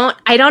don't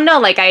know,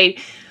 like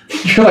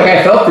you're like,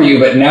 I felt for you,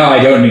 but now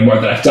I don't anymore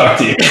that I've talked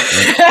to you.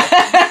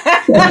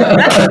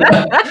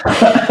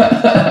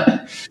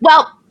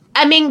 Well,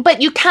 I mean,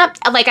 but you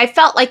kept, like, I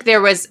felt like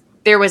there was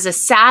a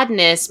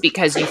sadness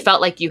because you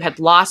felt like you had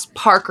lost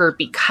Parker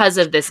because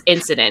of this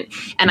incident.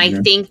 And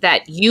I think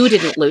that you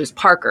didn't lose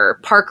Parker.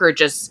 Parker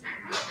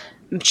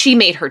she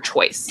made her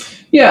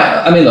choice.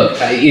 Yeah. I mean, look,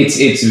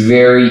 it's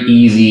very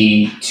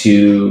easy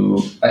to,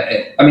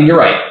 I mean, you're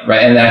right.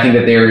 And I think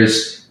that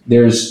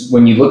there's,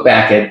 when you look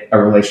back at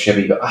a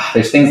relationship, you go,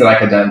 there's things that I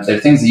could have done.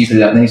 There's things that you could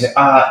have done. And then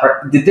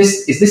you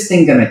say, is this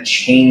thing going to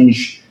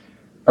change?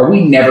 Are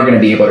we never going to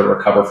be able to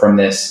recover from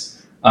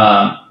this?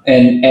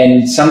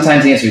 And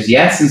sometimes the answer is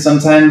yes. And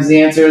sometimes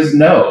the answer is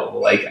no.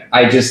 Like,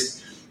 I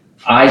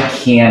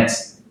can't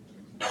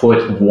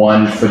put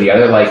one for the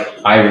other. Like,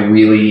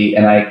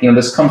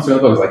 this comes through the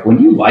book. It's like,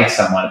 when you like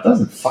someone, it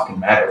doesn't fucking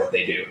matter what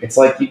they do. It's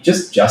like, you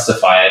just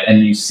justify it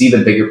and you see the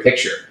bigger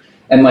picture.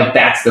 And like,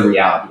 that's the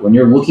reality. When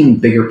you're looking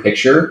bigger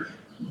picture,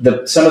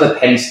 some of the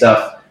petty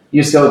stuff,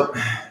 you just go,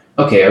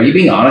 okay, are you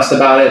being honest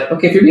about it?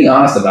 Okay, if you're being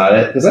honest about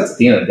it, because that's at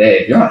the end of the day,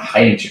 if you're not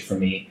hiding shit from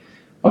me,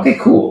 okay,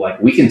 cool. Like,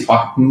 we can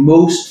talk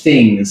most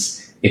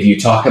things. If you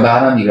talk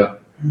about them, you go,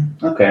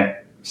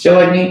 okay, still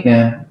like me?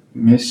 Yeah.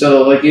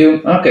 Still like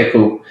you? Okay,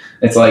 cool.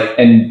 It's like,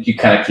 and you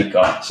kind of keep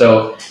going.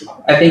 So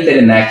I think that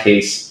in that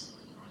case,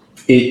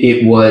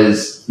 it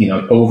was,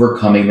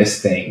 overcoming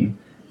this thing.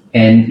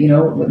 And,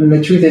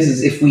 the truth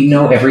is if we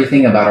know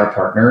everything about our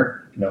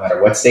partner, no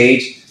matter what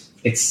stage,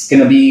 it's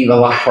going to be a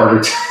lot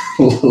harder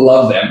to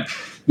love them.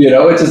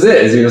 It just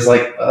is. You're just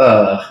like,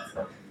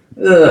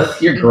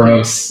 you're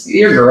gross.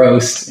 You're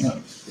gross.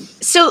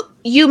 So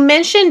you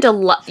mentioned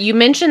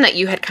that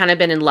you had kind of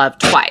been in love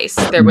twice.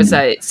 There was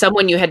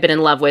someone you had been in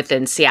love with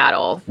in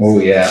Seattle. Oh,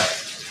 yeah.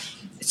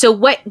 So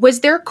was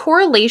there a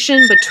correlation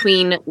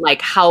between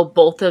like how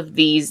both of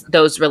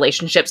those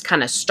relationships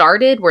kind of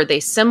started? Were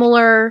they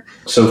similar?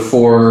 So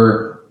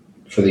for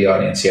the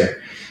audience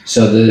here,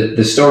 so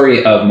the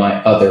story of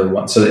my other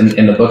one. So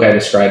in the book, I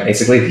described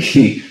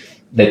basically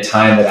the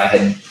time that I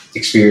had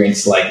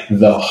experienced like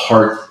the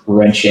heart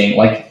wrenching,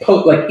 like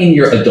in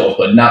your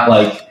adulthood, not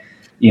like,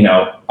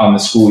 on the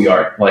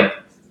schoolyard, like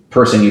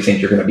person you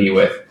think you're going to be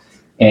with.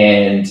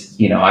 And,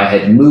 I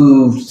had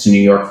moved to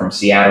New York from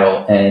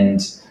Seattle,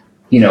 and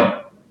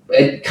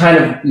it kind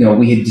of,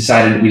 we had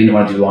decided we didn't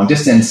want to do long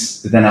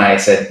distance. But then I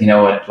said, you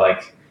know what,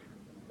 like,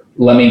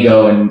 let me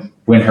go and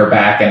win her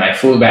back. And I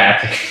flew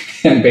back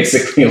and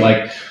basically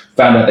like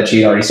found out that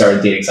she had already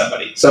started dating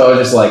somebody. So I was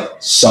just like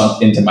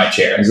sunk into my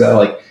chair. And so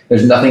like,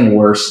 there's nothing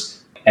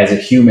worse as a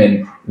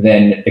human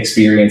than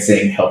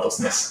experiencing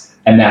helplessness.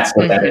 And that's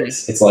what that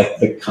is. It's like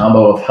the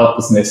combo of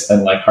helplessness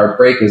and like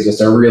heartbreak is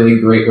just a really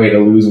great way to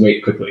lose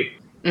weight quickly.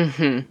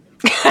 Mm-hmm.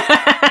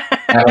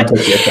 That one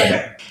took you a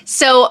second.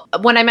 So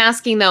what I'm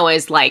asking though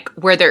is like,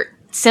 were there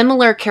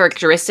similar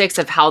characteristics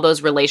of how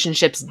those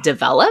relationships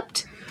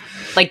developed?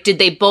 Like, did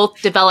they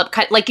both develop,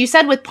 like you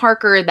said with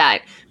Parker,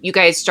 that you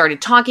guys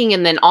started talking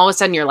and then all of a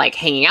sudden you're like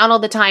hanging out all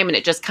the time and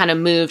it just kind of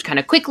moved kind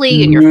of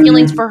quickly and your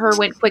feelings for her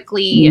went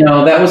quickly?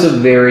 No, that was a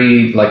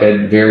very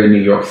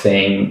New York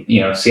thing.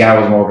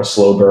 Seattle was more of a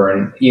slow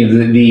burn.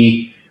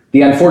 The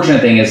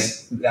unfortunate thing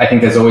is I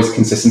think there's always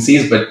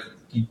consistencies, but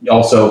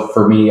also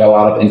for me, a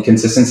lot of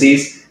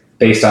inconsistencies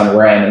based on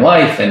where I am in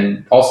life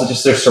and also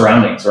just their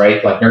surroundings,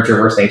 right? Like nurture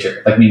versus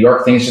nature. Like New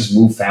York, things just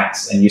move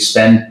fast and you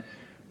spend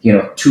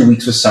 2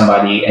 weeks with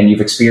somebody and you've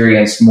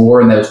experienced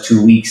more in those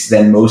 2 weeks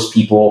than most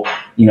people,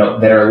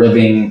 that are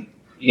living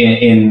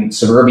in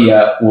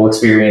suburbia will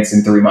experience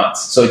in 3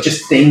 months. So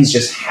things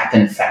just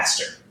happen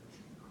faster.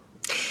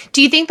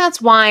 Do you think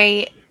that's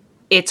why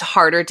it's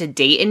harder to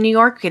date in New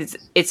York? Because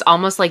it's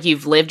almost like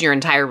you've lived your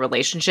entire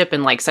relationship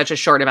in like such a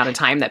short amount of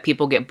time that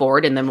people get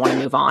bored and then want to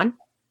move on?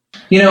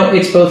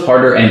 It's both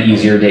harder and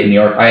easier to date in New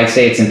York. I'd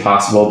say it's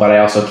impossible, but I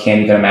also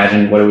can't even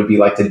imagine what it would be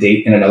like to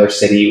date in another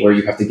city where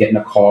you have to get in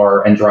a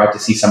car and drive to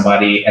see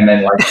somebody and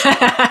then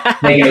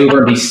like make an Uber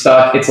and be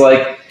stuck. It's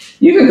like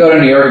you can go to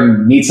New York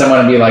and meet someone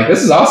and be like,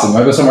 this is awesome.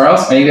 I go somewhere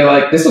else. And you go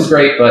like, this was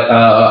great, but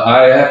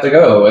I have to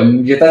go.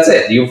 And that's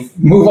it. You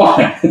move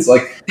on. It's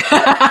like,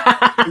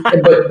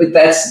 but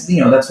that's,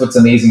 that's what's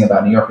amazing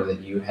about New York is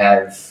that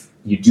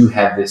you do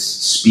have this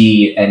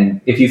speed.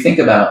 And if you think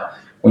about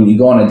when you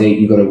go on a date,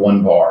 you go to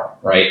one bar,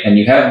 right? And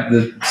you have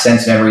the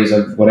sense memories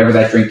of whatever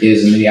that drink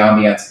is and the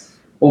ambiance.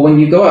 Well, when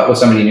you go out with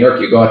somebody in New York,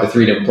 you go out to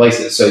 3 different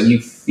places. So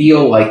you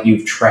feel like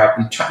you've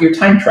traveled, you're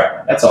time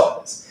traveling. That's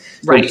all it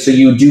is. Right. So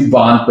you do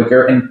bond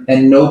quicker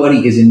and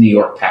nobody is in New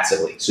York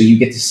passively. So you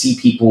get to see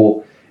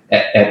people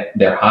at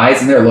their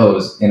highs and their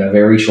lows in a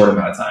very short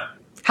amount of time.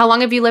 How long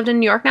have you lived in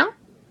New York now?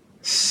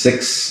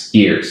 6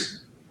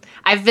 years.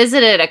 I've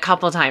visited a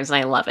couple times and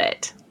I love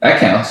it. That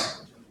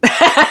counts.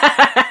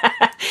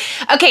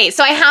 Okay,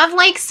 so I have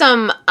like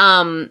some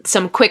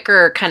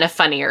quicker, kind of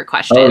funnier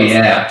questions. Oh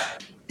yeah.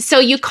 So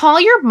you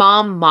call your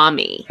mom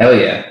mommy. Hell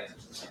yeah.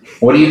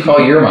 What do you call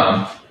your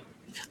mom?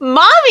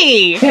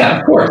 Mommy! Yeah,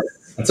 of course.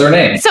 That's her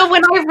name. So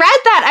when I read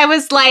that, I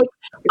was like,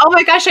 oh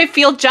my gosh, I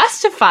feel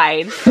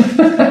justified.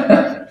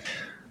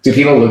 Do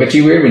people look at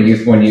you weird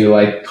when you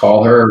like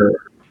call her?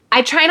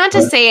 I try not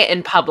to say it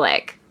in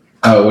public.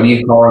 Oh, what do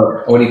you call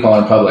her? What do you call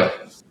her in public?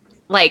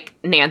 Like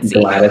Nancy.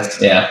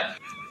 Gladys, yeah.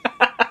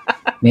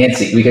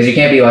 Nancy, because you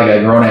can't be like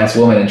a grown ass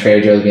woman in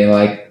Trader Joe's being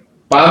like,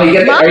 "Mom, are you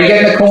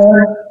getting the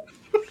corn?"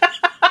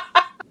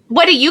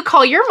 What do you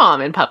call your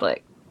mom in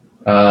public?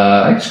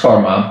 I just call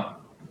her mom,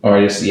 or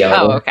I just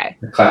yell. Oh, okay.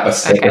 Or clap a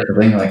stick or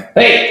something like,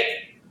 "Hey!"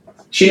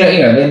 They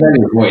know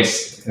your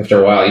voice.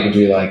 After a while, you can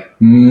do like,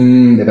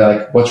 They'll be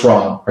like, "What's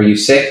wrong? Are you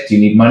sick? Do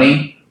you need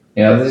money?"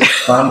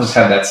 Mom just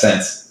have that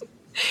sense.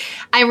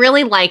 I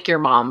really like your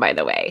mom, by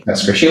the way.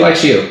 That's great. She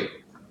likes you.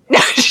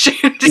 She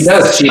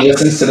does. She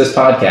listens to this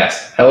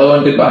podcast. Hello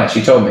and goodbye.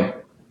 She told me.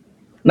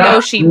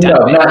 No, she doesn't.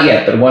 No, not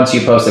yet. But once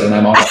you post it and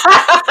I'm on,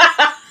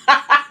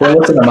 she'll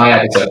listen to my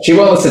episode. She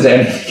won't listen to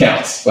anything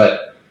else,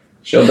 but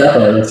she'll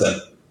definitely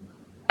listen.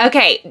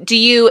 Okay.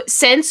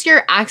 Since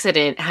your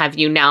accident, have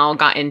you now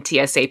gotten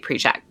TSA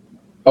PreCheck?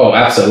 Oh,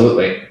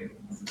 absolutely.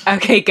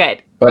 Okay,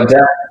 good. But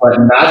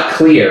not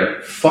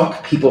clear.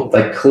 Fuck people.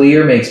 Like,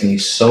 clear makes me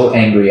so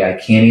angry. I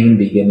can't even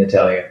begin to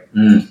tell you.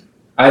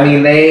 I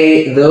mean,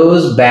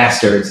 those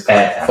bastards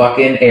at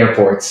fucking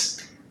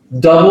airports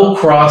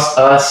double-crossed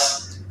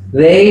us.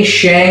 They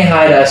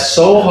shanghaied us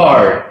so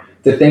hard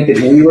to think that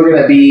we were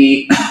going to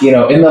be,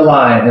 in the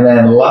line, and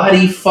then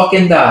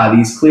la-di-fucking-da,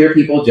 these clear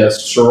people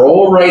just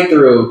stroll right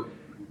through.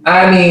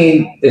 I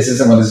mean, this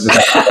isn't what this is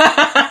about.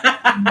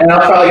 And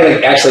I'm probably going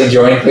to actually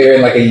join Clear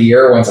in like a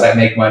year once I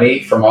make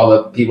money from all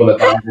the people that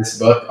buy this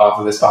book off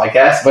of this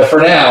podcast. But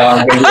for now,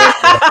 I'm going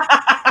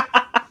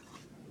to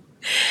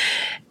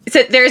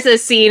So there's a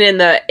scene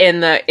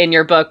in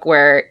your book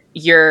where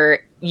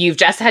you've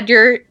just had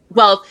you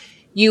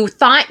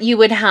thought you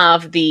would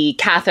have the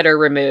catheter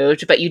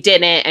removed, but you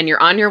didn't, and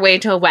you're on your way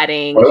to a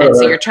wedding, and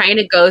so you're trying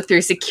to go through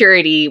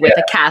security with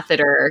a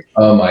catheter.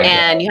 Oh my God.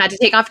 And you had to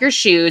take off your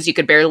shoes. You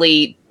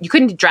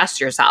couldn't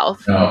dress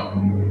yourself.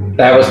 No,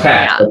 that was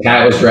Pat. Yeah.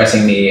 Pat was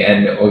dressing me,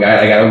 and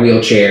I got a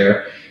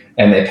wheelchair,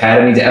 and they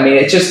patted me down. I mean,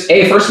 it's just,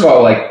 first of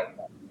all, like,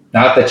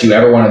 not that you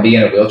ever want to be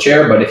in a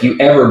wheelchair, but if you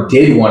ever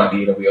did want to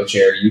be in a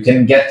wheelchair, you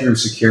can get through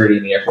security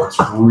in the airports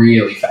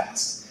really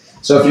fast.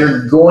 So if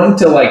you're going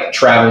to like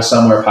travel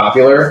somewhere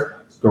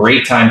popular,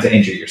 great time to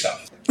injure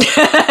yourself.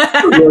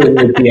 Really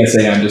weird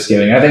PSA I'm just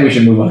giving. I think we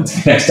should move on to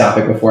the next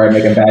topic before I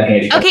make a bad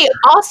handicap. Okay.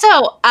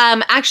 Also,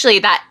 actually,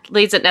 that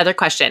leads another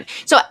question.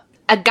 So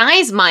a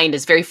guy's mind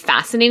is very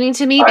fascinating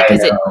to me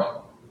because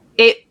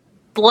it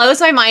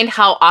blows my mind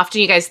how often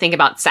you guys think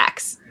about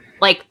sex.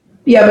 Like,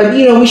 yeah, but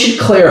we should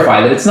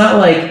clarify that it's not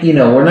like,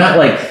 we're not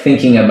like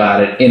thinking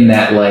about it in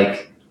that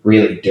like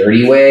really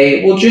dirty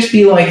way. We'll just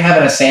be like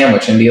having a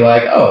sandwich and be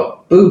like,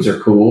 oh, boobs are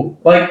cool.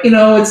 Like,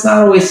 it's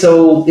not always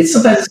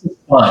sometimes it's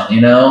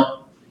fun,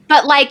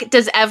 But like,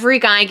 does every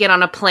guy get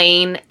on a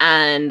plane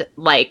and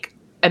like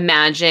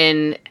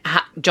imagine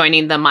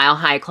joining the Mile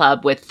High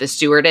Club with the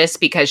stewardess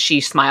because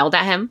she smiled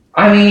at him?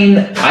 I mean,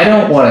 I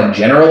don't want to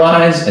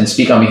generalize and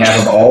speak on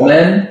behalf of all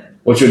men,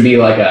 which would be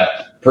like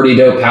a pretty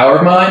dope power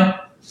of mine.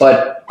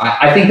 But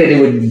I think that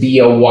it would be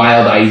a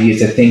wild idea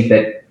to think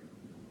that,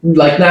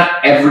 like,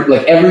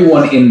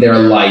 everyone in their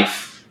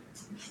life,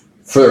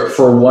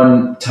 for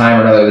one time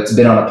or another that's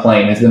been on a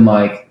plane has been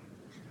like,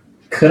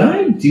 could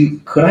I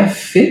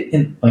fit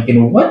in, like,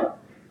 in what?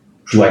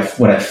 Would I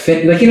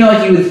fit? Like,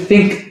 like you would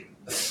think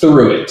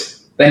through it.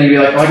 Then you'd be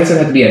like, oh, I guess it'd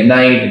have to be at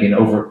night. It'd be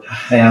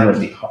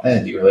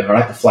that'd be really hard.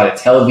 I'd have to fly to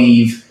Tel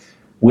Aviv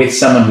with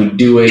someone who'd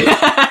do it.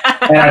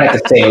 And I'd have to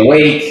stay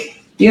awake.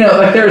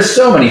 Like, there are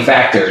so many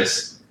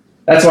factors.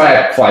 That's why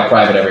I fly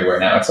private everywhere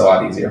now. It's a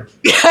lot easier.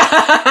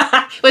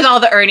 With all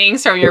the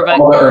earnings from your book.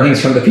 All the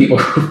earnings from the people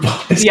who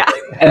bought this. Yeah.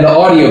 And the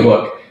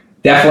audiobook.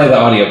 Definitely the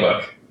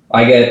audiobook.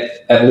 I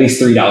get at least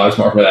 $3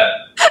 more for that.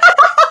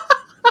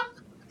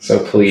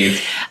 So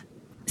please.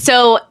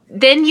 So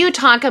then you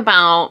talk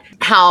about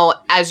how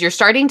as you're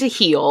starting to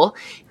heal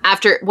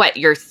after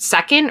your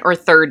second or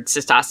third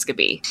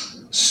cystoscopy?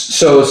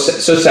 So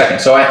second.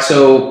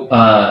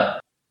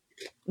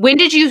 When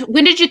did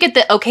you get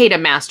the okay to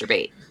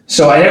masturbate?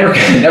 So I never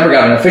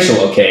got an official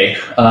okay.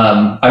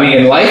 I mean,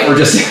 in life or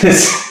just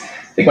this, I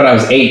think when I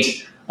was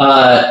 8.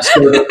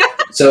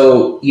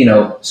 So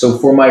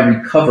for my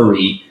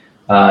recovery,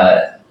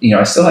 I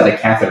still had a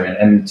catheter in.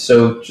 And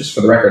so just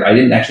for the record, I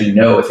didn't actually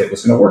know if it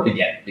was going to work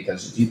again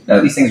because none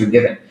of these things were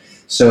given.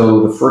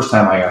 So the first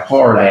time I got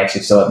hard, I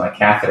actually still had my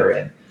catheter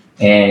in.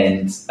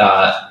 And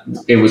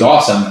it was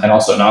awesome and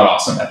also not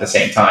awesome at the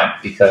same time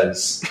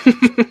because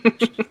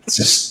it's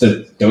just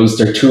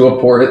those are two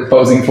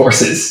opposing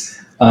forces.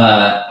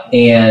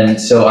 And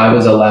so I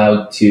was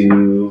allowed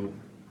to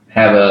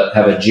have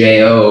a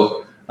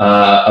JO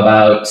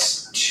about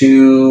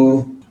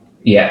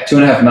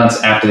 2.5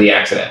 months after the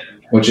accident,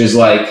 which is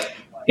like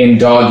in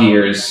dog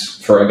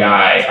years for a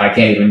guy, I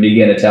can't even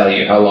begin to tell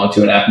you how long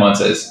 2.5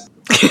 months is.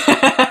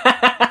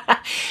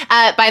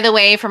 By the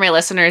way, for my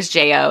listeners,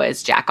 J-O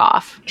is jack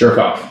off. Jerk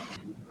off.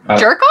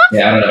 Jerk off?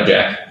 Yeah, I don't know,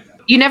 Jack.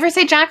 You never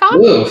say jack off?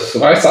 Ooh,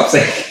 why stop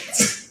saying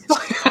it?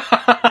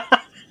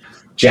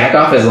 Jack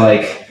off is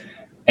like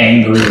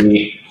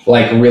angry,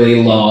 like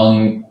really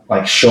long,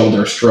 like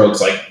shoulder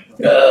strokes, like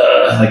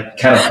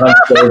kind of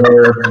hunched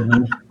over,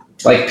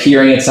 like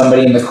peering at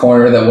somebody in the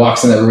corner that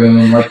walks in the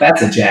room. Like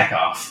that's a jack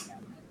off.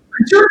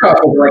 Jerk off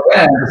is like,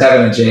 I'm just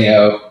having a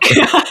J-O.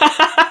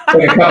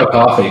 Like a cup of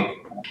coffee.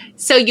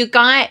 So you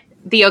got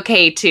the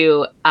okay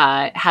to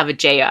have a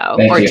J-O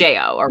Thank or you.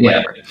 J-O or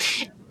whatever.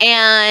 Yeah.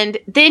 And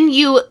then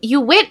you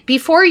went,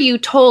 before you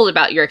told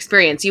about your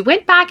experience, you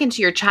went back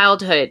into your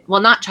childhood, well,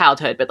 not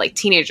childhood, but like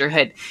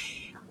teenagerhood.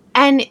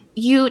 And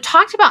you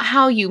talked about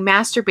how you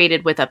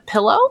masturbated with a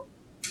pillow.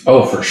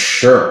 Oh, for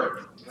sure.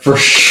 For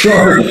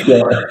sure.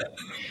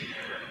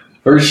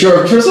 For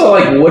sure. First of all,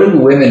 like, what do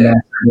women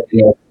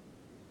masturbate with?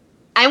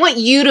 I want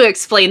you to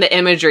explain the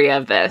imagery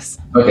of this.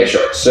 Okay,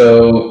 sure.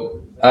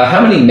 So,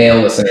 how many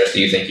male listeners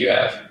do you think you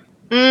have?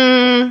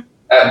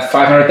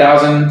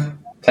 500,000?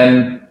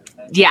 10?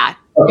 Yeah.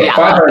 Okay, yeah,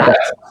 500,000.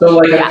 So,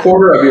 like, a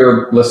quarter of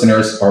your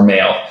listeners are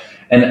male.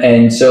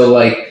 And so,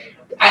 like,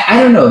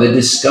 I don't know, the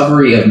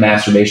discovery of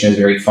masturbation is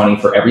very funny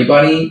for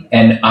everybody.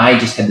 And I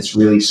just had this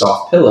really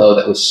soft pillow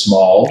that was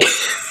small.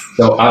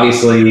 So,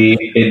 obviously,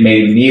 it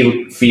made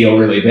me feel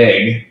really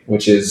big,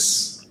 which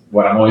is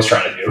what I'm always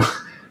trying to do.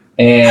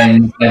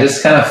 And I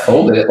just kind of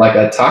folded it like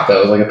a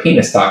taco, like a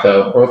penis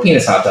taco or a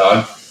penis hot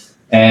dog,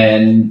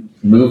 and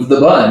moved the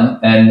bun,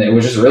 and it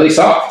was just really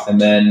soft. And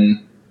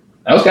then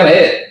that was kind of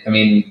it. I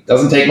mean,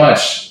 doesn't take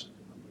much.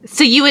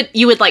 So you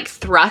would like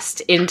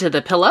thrust into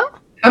the pillow?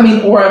 I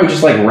mean, or I would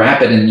just like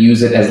wrap it and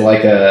use it as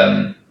like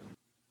a,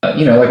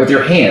 like with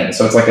your hand.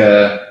 So it's like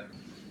a,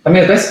 now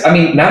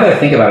that I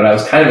think about it, I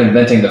was kind of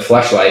inventing the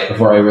fleshlight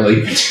before I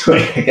really even do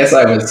it. I guess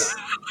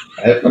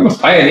I'm a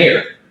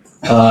pioneer.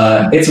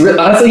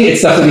 Honestly,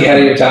 it's stuff to be ahead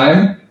of your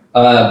time.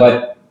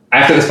 But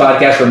after this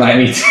podcast,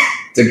 remind me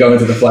to go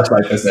into the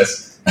fleshlight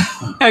business.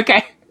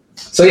 Okay.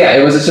 So yeah,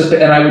 it was just,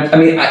 and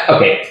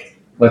okay,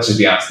 let's just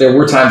be honest. There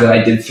were times that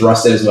I did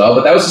thrust it as well,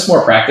 but that was just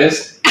more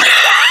practice.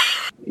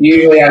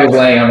 Usually I was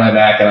laying on my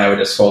back and I would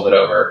just fold it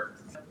over.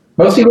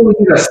 Most people would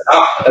do a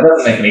stop, but that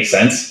doesn't make any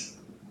sense.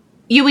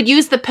 You would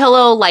use the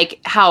pillow like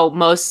how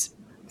most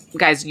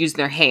guys use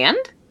their hand?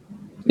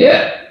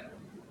 Yeah.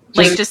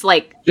 Just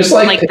like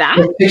that?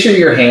 Just picture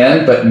your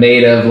hand, but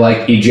made of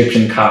like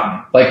Egyptian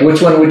cotton. Like,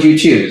 which one would you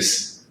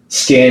choose?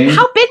 Skin?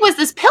 How big was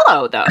this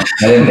pillow, though? I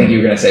didn't think you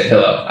were going to say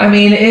pillow. I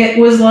mean, it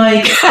was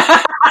like,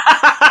 I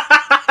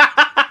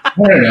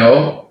don't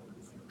know,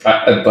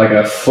 like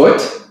a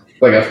foot,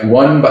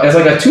 it's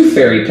like a tooth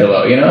fairy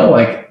pillow,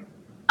 like.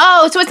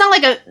 Oh, so it's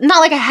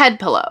not like a head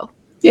pillow.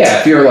 Yeah,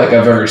 if you're like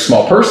a very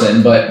small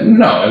person, but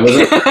no, it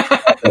wasn't.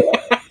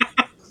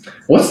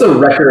 What's the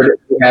record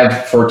you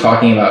have for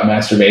talking about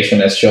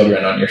masturbation as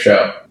children on your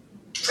show?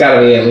 It's got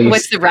to be at least.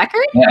 What's the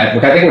record? Yeah, I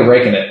think we're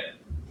breaking it.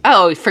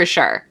 Oh, for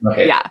sure.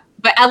 Okay. Yeah,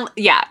 but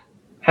yeah.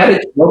 Can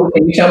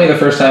you tell me the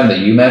first time that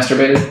you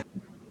masturbated?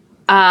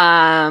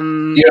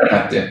 You don't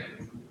have to.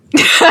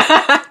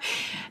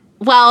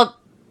 Well,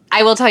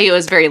 I will tell you, it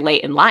was very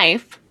late in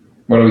life.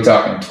 What are we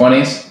talking?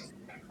 20s?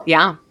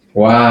 Yeah.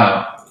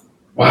 Wow.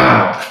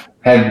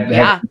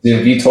 Have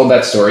you told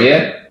that story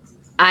yet?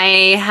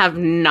 I have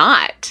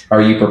not.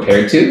 Are you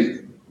prepared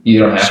to? You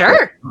don't have to.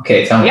 Sure.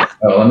 Okay, tell me. Yeah.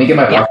 Oh, let me get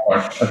my popcorn.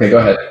 Yeah. Okay, go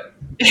ahead.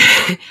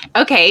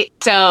 Okay,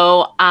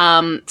 so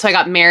I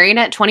got married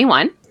at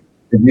 21.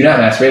 Did you not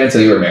masturbate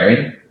until you were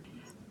married?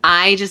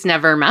 I just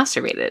never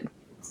masturbated.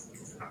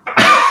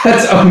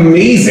 That's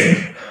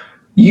amazing.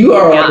 You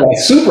are like a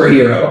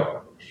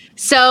superhero.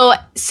 So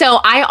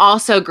I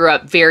also grew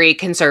up very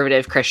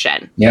conservative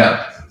Christian.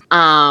 Yeah.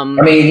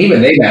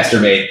 Even they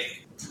masturbate.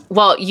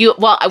 Well, you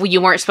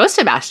weren't supposed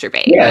to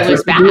masturbate. Yeah, it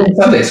was bad. In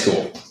Sunday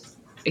school.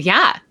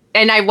 Yeah,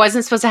 and I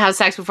wasn't supposed to have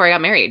sex before I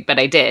got married, but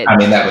I did. I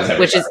mean, that was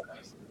which is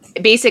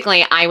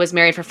basically I was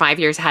married for 5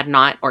 years, had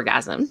not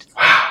orgasmed.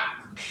 Wow.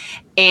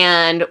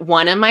 And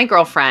one of my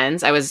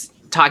girlfriends, I was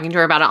talking to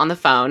her about it on the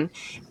phone.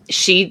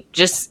 She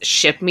just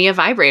shipped me a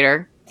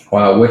vibrator.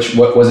 Wow.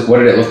 What was it? What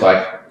did it look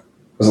like?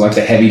 Was it like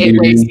the heavy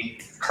duty? It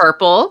was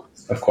purple.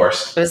 Of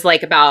course. It was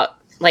like about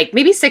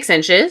maybe 6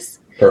 inches.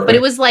 Perfect. But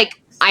it was like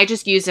I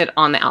just used it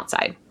on the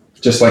outside.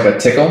 Just like a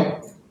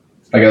tickle?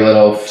 Like a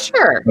little...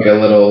 Sure. Like a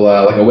little...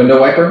 like a window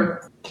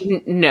wiper?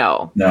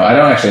 No. No, I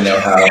don't actually know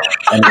how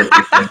any of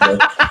these things work.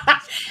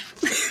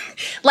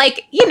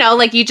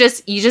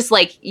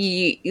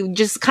 You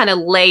just kind of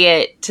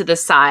lay it to the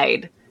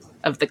side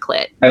of the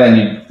clit. And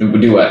then you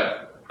do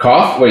what?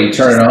 Cough? What, you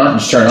turn it on?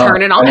 Just turn it on?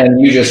 Turn it on. And then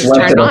you just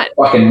went to the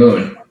fucking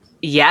moon.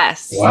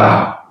 Yes.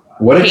 Wow.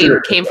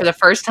 Came for the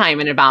first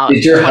time in about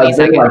 20 seconds. Did your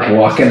husband seconds.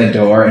 walk in the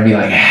door and be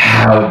like,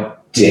 how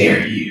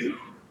dare you?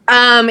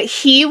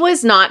 He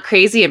was not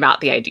crazy about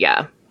the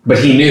idea. But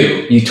he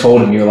knew. You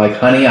told him. You were like,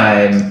 honey,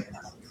 I'm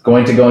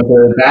going to go into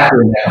the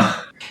bathroom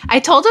now. I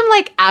told him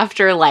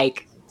after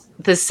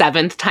the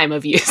 7th time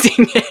of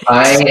using it.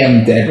 I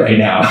am dead right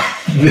now.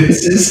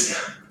 This has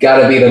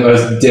got to be the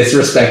most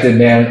disrespected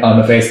man on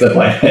the face of the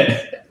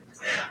planet.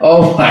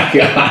 Oh my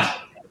God.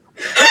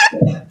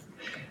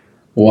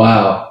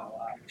 Wow.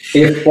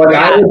 If like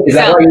is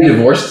that why you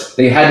divorced?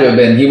 They had to have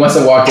been. He must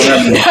have walked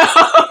in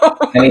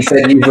and he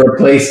said, "You've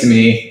replaced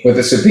me with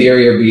a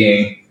superior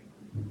being.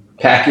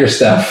 Pack your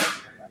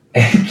stuff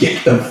and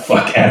get the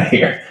fuck out of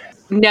here."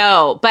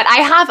 No, but I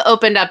have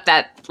opened up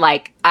that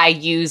like I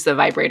use the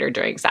vibrator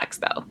during sex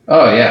though.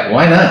 Oh yeah,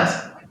 why not?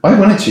 Why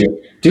wouldn't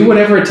you? Do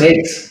whatever it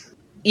takes.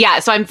 Yeah,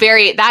 so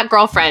that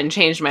girlfriend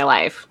changed my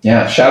life.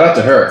 Yeah, shout out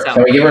to her. So,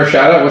 can we give her a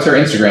shout out? What's her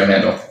Instagram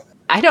handle?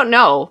 I don't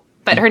know,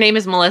 but her name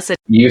is Melissa.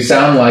 You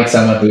sound like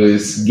someone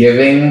who's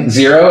giving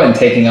 0 and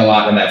taking a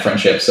lot in that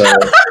friendship. So,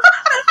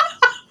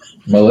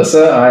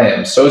 Melissa, I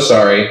am so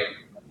sorry.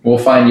 We'll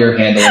find your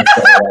handle and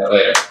stuff like that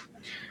later.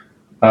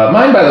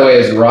 Mine, by the way,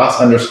 is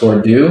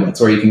Ross_do. That's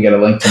where you can get a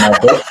link to my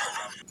book.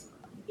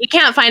 You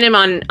can't find him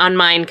on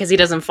mine because he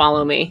doesn't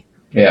follow me.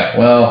 Yeah,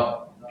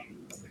 well,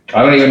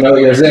 I don't even know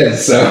what yours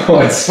is, so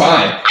it's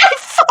fine. I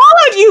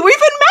followed you. We've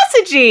been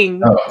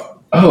messaging.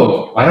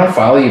 Oh, I don't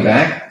follow you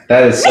back?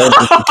 That is so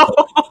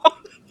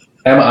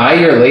Am I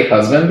your late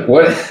husband?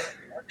 What?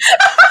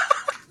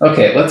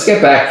 Okay, let's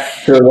get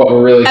back to what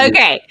we're really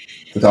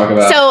to talk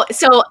about.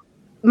 So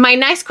my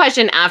next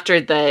question after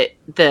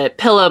the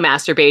pillow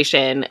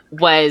masturbation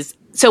was,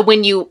 so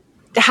when you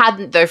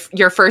had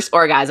your first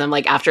orgasm,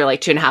 like after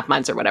like 2.5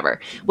 months or whatever,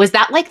 was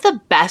that like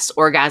the best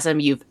orgasm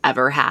you've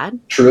ever had?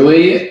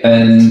 Truly,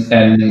 and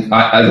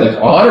I like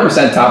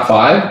 100% top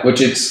 5,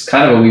 which it's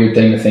kind of a weird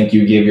thing to think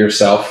you give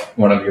yourself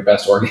one of your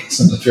best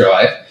orgasms of your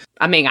life.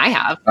 I mean, I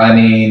have. I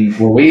mean,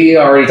 well, we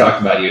already talked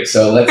about you,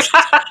 so let's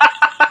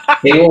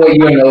table what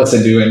you and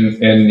Melissa do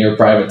in your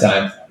private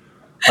time.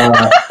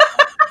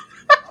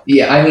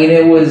 Yeah, I mean,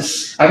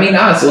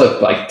 honestly,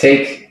 look,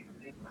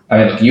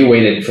 you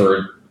waited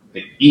for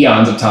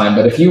eons of time,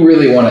 but if you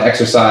really want to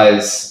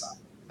exercise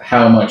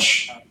how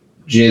much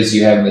jizz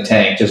you have in the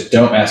tank, just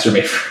don't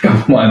masturbate for a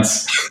couple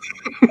months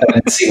and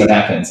then see what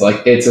happens.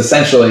 Like, it's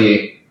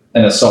essentially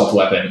an assault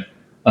weapon,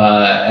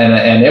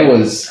 and it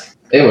was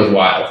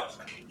wild.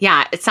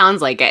 Yeah, it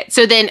sounds like it.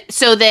 So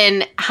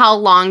then, how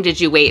long did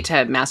you wait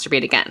to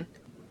masturbate again?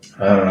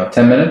 I don't know,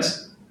 10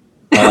 minutes.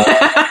 I'm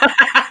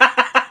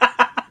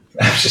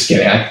just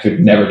kidding. I could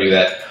never do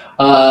that.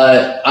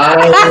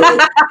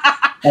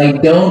 I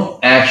don't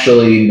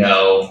actually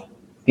know.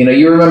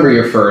 You remember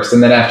your first,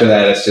 and then after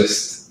that, it's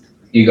just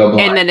you go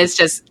blind. And then it's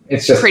just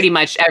pretty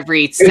much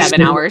every 7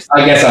 hours.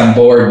 I guess I'm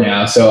bored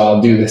now, so I'll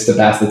do this to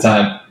pass the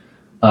time.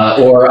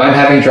 Or I'm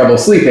having trouble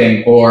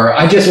sleeping, or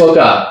I just woke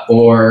up,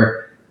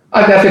 or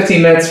I've got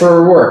 15 minutes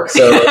for work.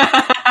 So,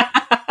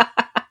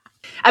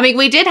 I mean,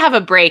 we did have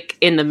a break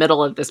in the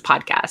middle of this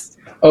podcast.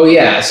 Oh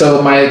yeah,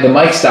 so the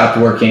mic stopped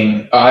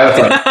working. I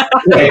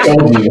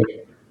told you.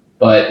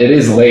 But it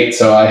is late,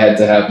 so I had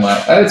to have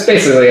it's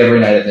basically every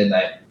night at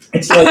midnight.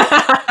 It's like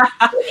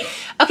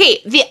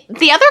Okay,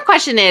 the other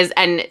question is,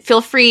 and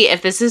feel free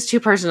if this is too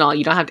personal,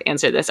 you don't have to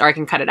answer this, or I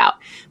can cut it out.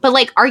 But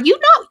like, are you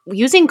not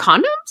using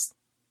condoms?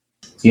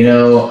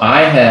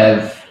 I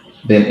have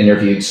been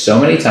interviewed so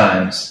many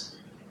times,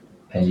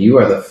 and you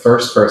are the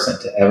first person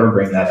to ever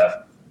bring that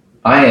up.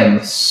 I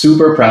am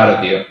super proud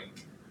of you.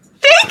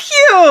 Thank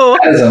you.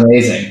 That is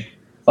amazing.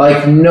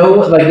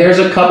 There's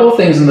a couple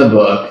things in the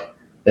book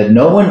that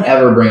no one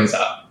ever brings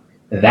up.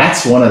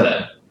 That's one of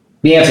them.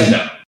 The answer is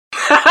no.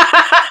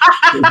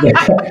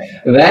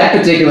 That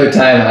particular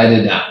time, I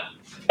did not.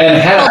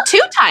 And 2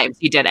 times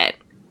you did it.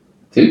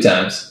 2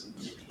 times.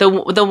 The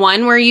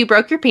one where you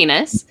broke your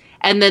penis,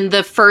 and then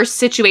the first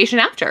situation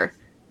after.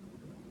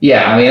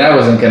 Yeah, I mean, I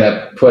wasn't going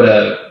to put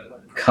a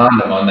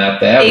condom on that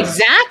thing.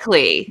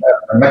 Exactly.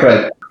 I'm not going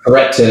to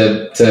threat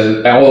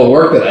to all the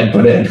work that I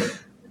put in.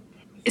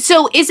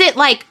 So is it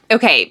like,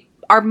 okay,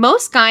 are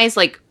most guys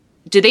like,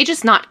 do they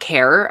just not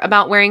care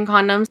about wearing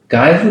condoms?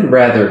 Guys would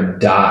rather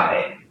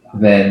die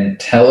than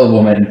tell a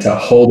woman to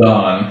hold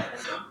on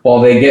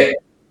while they get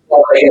a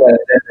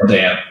dental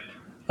dam.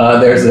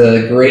 There's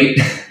a great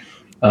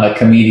late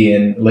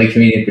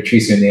comedian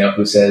Patrice O'Neill,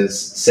 who says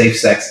safe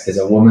sex is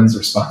a woman's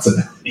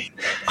responsibility.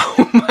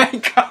 Oh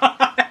my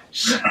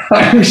gosh!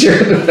 I'm sure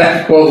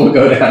that quote will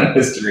go down in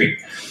history.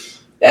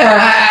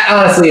 Yeah,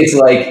 honestly, it's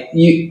like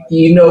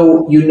you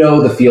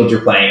know the field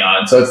you're playing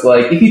on. So it's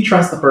like, if you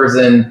trust the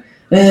person.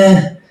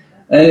 And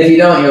if you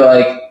don't, you're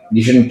like,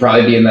 you shouldn't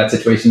probably be in that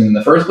situation in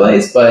the first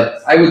place.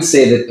 But I would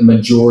say that the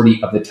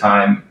majority of the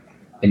time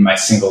in my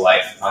single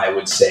life, I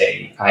would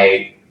say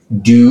I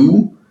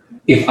do.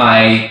 If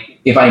I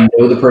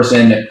know the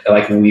person,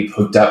 like we've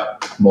hooked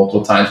up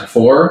multiple times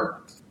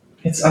before,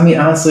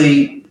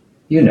 honestly,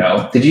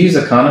 did you use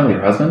a condom with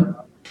your husband?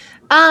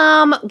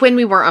 When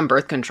we were on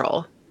birth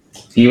control.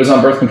 He was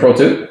on birth control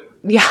too?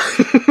 Yeah.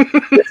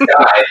 This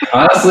guy,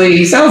 honestly,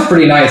 he sounds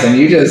pretty nice, and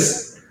you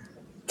just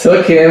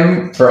took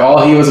him for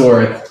all he was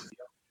worth.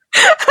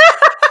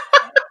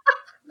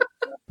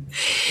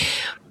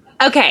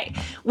 Okay.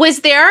 Was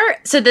there,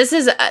 so this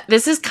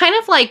is kind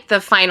of like the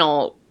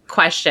final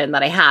question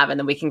that I have, and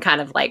then we can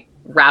kind of like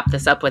wrap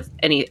this up with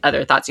any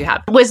other thoughts you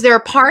have. Was there a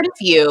part of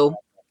you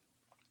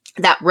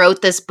that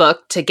wrote this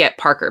book to get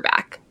Parker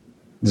back?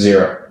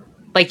 Zero.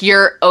 Like,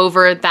 you're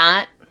over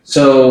that?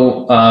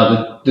 So,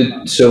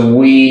 so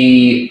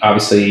we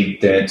obviously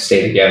didn't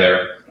stay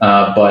together,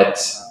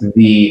 but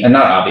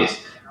not obvious.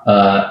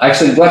 I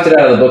actually left it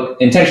out of the book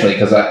intentionally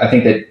because I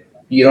think that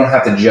you don't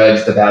have to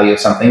judge the value of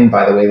something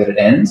by the way that it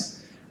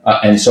ends.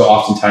 And so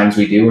oftentimes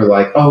we do. We're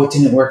like, oh, it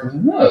didn't work.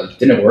 No, it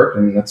didn't work,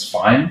 and that's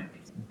fine.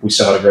 We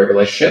still had a great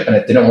relationship, and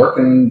it didn't work,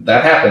 and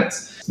that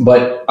happens.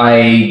 But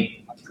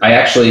I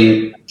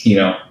actually,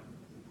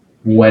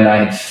 when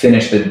I had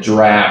finished the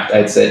draft,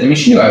 I'd said,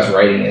 she knew I was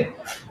writing it.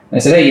 And I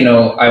said, hey,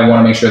 I want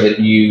to make sure that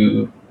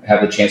you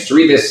have the chance to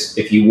read this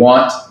if you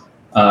want.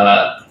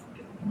 I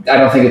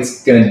don't think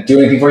it's going to do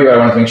anything for you, but I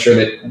want to make sure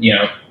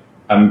that,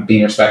 I'm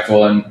being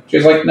respectful. And she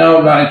was like,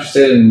 no, not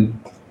interested,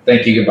 and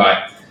thank you,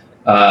 goodbye.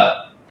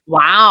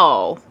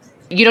 Wow.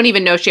 You don't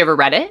even know if she ever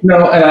read it?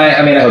 No, and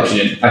I hope she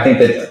didn't. I think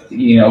that,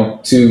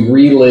 to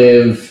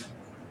relive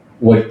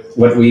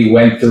what we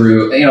went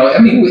through,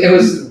 it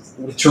was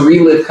to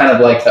relive kind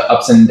of like the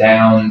ups and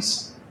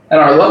downs. And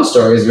our love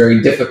story is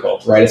very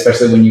difficult, right?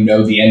 Especially when you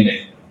know the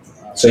ending.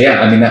 So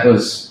yeah, that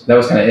was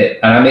kind of it.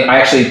 And I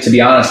actually, to be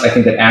honest, I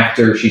think that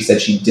after she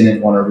said she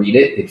didn't want to read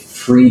it, it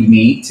freed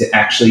me to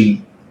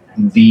actually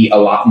be a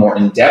lot more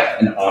in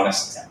depth and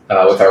honest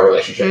with our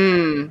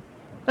relationship.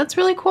 That's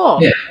really cool.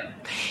 Yeah.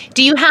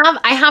 Do you have?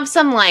 I have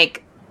some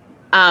like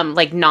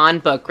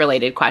non-book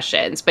related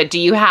questions, but do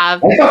you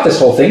have? I thought this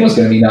whole thing was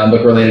going to be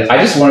non-book related. I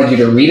just wanted you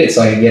to read it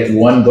so I could get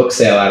one book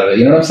sale out of it.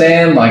 You know what I'm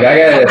saying? Like I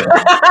gotta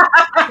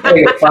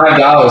get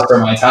 $5 for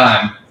my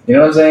time. You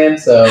know what I'm saying?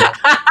 So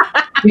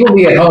people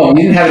be at home.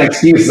 You didn't have an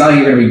excuse. It's not like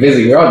you're going to be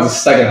busy. We're all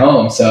just stuck at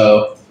home.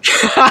 So.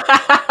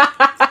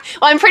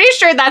 Well, I'm pretty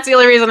sure that's the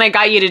only reason I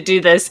got you to do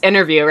this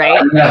interview, right?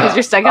 Because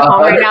you're stuck at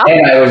home right now.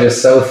 And I was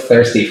just so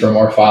thirsty for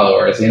more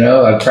followers.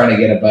 I'm trying to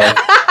get above.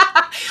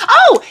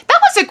 Oh, that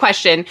was a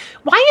question.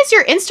 Why is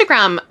your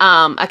Instagram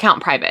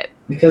account private?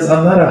 Because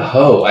I'm not a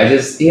hoe. I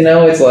just,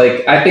 it's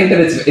like, I think that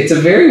it's a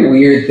very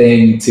weird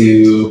thing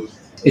to,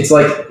 it's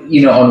like,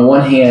 on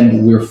one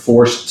hand, we're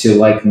forced to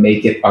like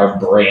make it our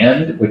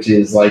brand, which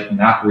is like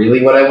not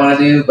really what I want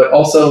to do. But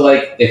also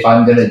like,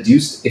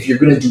 if you're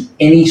going to do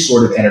any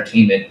sort of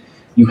entertainment,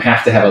 you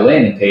have to have a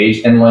landing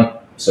page and like,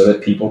 so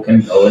that people can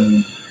go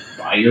and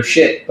buy your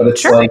shit. But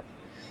it's like,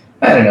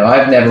 I don't know.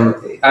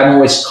 I'm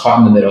always caught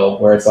in the middle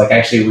where it's like, I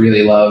actually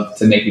really love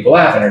to make people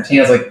laugh and entertain.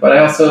 It's like, but I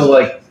also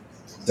like,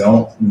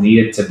 don't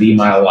need it to be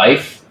my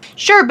life.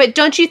 Sure. But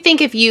don't you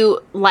think if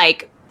you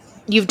like,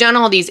 you've done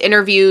all these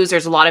interviews,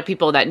 there's a lot of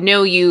people that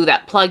know you,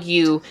 that plug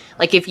you.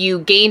 Like if you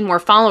gain more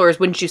followers,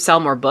 wouldn't you sell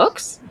more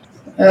books?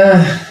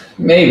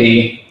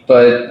 Maybe,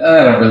 but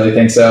I don't really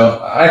think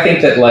so. I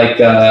think that like,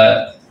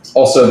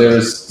 also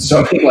there's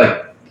so many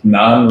like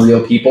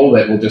non-real people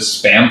that will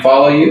just spam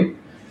follow you.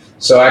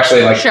 So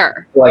actually like,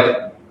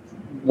 like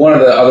one of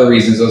the other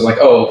reasons was like,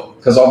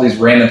 because all these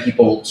random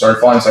people started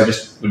following, so I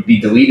just would be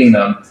deleting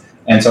them.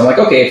 And so I'm like,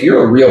 okay, if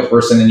you're a real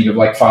person and you have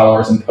like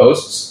followers and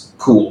posts,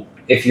 cool.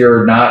 If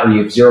you're not, or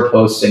you have 0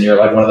 posts and you're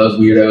like one of those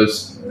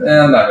weirdos,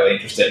 I'm not really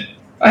interested.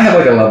 I have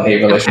like a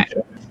love-hate relationship.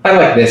 Okay. I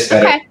like this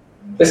better. Okay.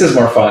 This is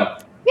more fun.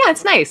 Yeah,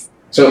 it's nice.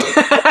 So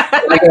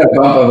I get a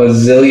bump of a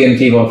zillion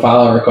people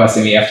follow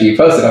requesting me after you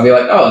post it. I'll be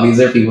like, oh, these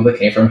are people that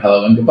came from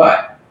Hello and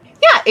Goodbye.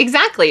 Yeah,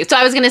 exactly. So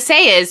I was going to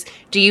say is,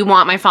 do you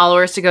want my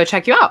followers to go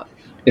check you out?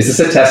 Is this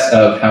a test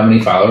of how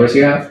many followers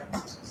you have?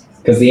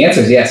 Because the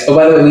answer is yes. Oh,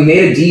 by the way, we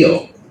made a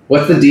deal.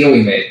 What's the deal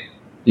we made?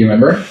 Do you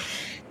remember?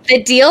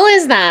 The deal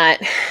is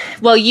that,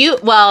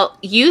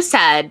 you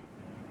said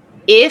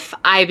if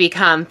I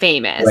become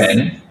famous,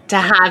 to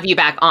have you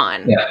back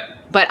on. Yeah.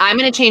 But I'm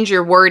going to change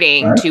your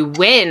wording to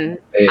when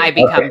I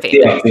become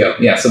famous. Deal.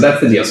 Yeah, so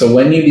that's the deal. So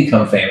when you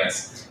become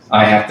famous,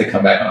 I have to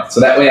come back on. So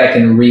that way I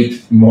can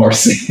reap more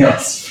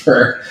sales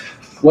for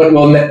what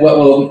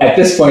will at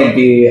this point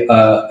be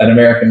an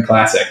American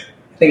classic.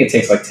 I think it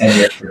takes like 10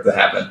 years for it to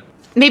happen.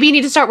 Maybe you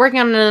need to start working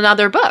on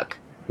another book.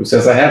 Who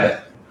says I haven't?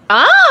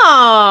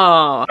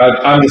 Oh.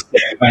 I'm just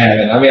kidding. I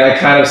haven't. I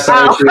kind of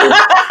started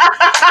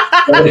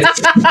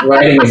to.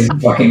 Writing is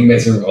fucking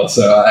miserable.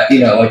 So,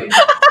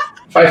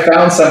 if I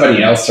found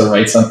somebody else to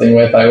write something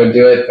with, I would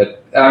do it.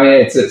 But,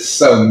 it's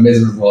so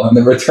miserable. And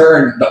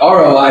the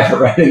ROI for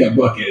writing a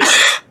book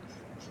is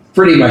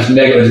pretty much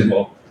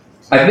negligible.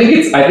 I think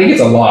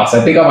it's a loss.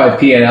 I think on my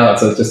P&L,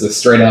 it's just a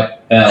straight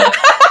up L.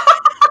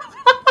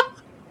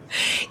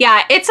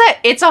 Yeah,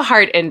 it's a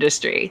hard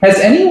industry. Has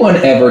anyone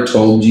ever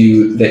told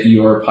you that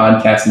your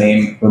podcast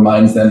name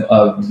reminds them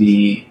of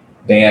the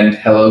band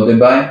Hello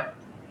Goodbye?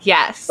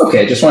 Yes.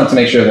 Okay, just wanted to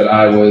make sure that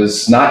I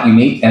was not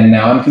unique, and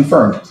now I'm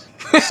confirmed.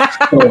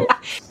 So,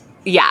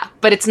 yeah,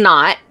 but it's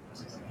not.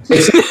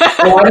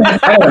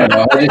 I don't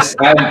know.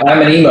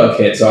 I'm an emo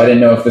kid, so I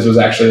didn't know if this was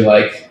actually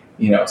like,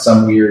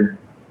 some weird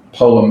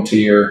poem to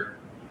your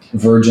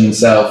virgin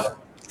self.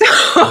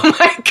 Oh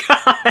my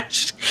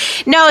gosh.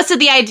 No, so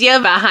the idea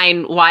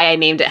behind why I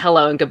named it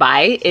Hello and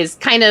Goodbye is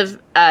kind of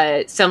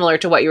similar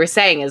to what you were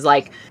saying, is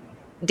like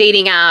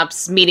dating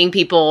apps, meeting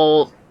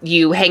people,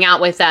 you hang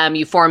out with them,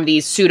 you form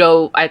these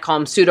I call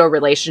them pseudo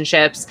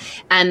relationships,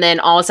 and then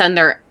all of a sudden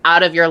they're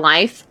out of your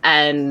life,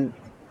 and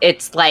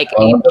it's like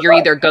you're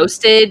either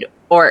ghosted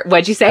or,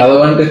 what'd you say?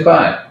 Hello and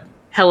goodbye.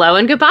 Hello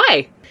and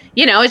goodbye.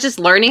 It's just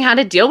learning how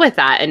to deal with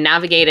that and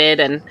navigate it.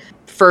 And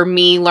for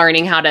me,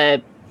 learning how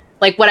to,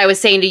 like what I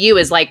was saying to you,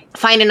 is like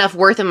find enough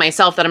worth in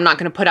myself that I'm not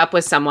going to put up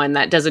with someone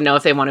that doesn't know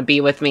if they want to be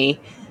with me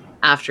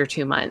after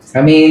 2 months.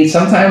 I mean,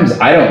 sometimes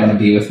I don't want to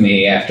be with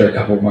me after a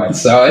couple of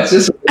months, so it's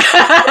just.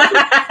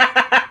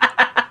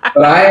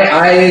 But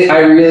I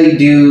really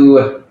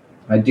do.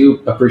 I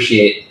do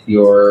appreciate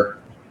your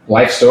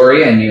life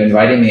story and you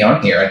inviting me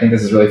on here. I think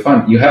this is really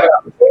fun. You have an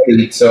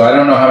opportunity, so I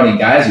don't know how many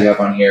guys you have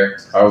on here.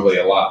 Probably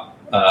a lot,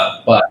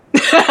 but.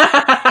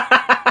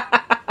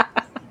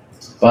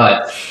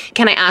 But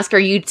can I ask, are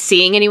you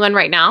seeing anyone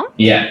right now?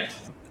 Yeah.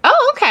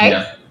 Oh, okay.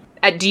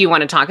 Yeah. Do you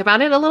want to talk about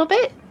it a little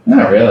bit?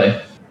 Not really.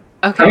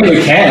 Okay. I mean,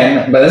 we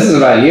can, but this is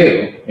about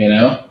you,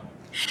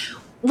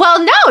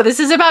 Well, no,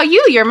 this is about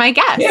you. You're my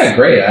guest. Yeah,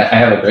 great. I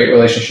have a great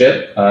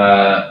relationship.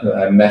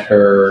 I met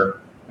her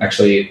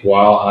actually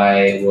while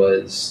I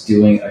was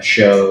doing a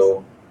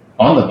show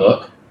on the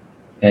book,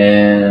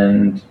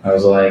 and I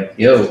was like,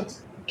 yo,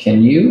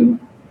 can you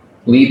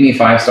leave me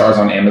 5 stars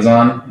on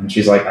Amazon? And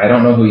she's like, I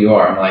don't know who you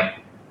are. I'm like,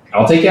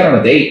 I'll take you out on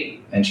a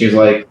date. And she was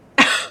like,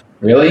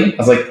 really? I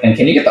was like, and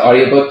can you get the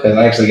audiobook? Because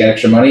I actually get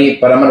extra money,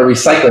 but I'm going to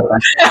recycle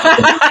that.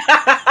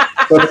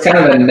 So it's kind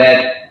of a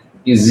net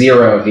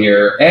zero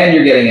here, and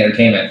you're getting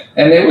entertainment.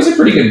 And it was a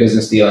pretty good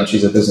business deal, and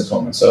she's a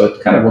businesswoman, so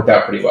it kind of worked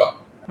out pretty well.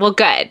 Well,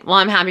 good. Well,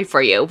 I'm happy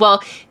for you.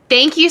 Well,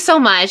 thank you so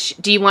much.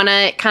 Do you want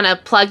to kind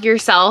of plug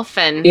yourself?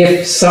 And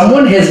if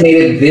someone has made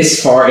it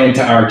this far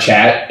into our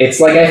chat, it's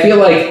like I feel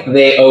like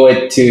they owe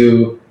it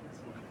to.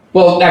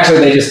 Well,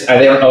 actually,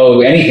 they don't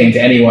owe anything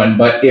to anyone.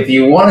 But if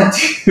you wanted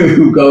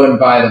to go and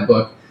buy the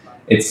book,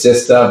 it's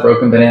just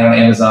Broken Banana on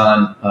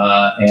Amazon,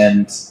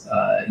 and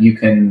you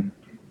can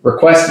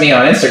request me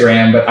on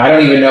Instagram. But I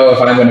don't even know if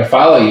I'm going to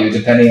follow you,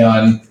 depending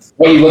on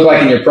what you look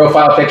like in your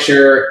profile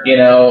picture,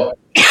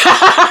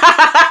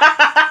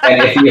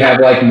 And if you have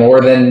like more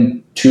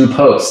than 2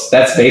 posts,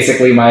 that's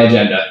basically my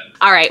agenda.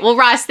 All right. Well,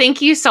 Ross,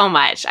 thank you so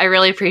much. I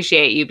really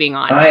appreciate you being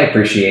on. I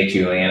appreciate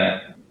you,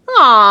 Leanna.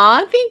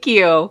 Aw, thank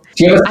you.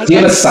 Do you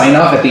have a sign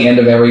off at the end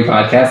of every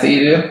podcast that you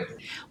do?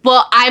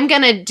 Well, I'll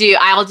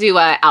do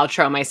an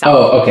outro myself.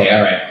 Oh, okay.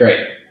 All right.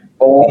 Great.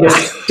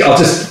 I'll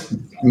just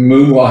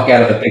moonwalk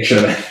out of the picture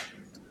then.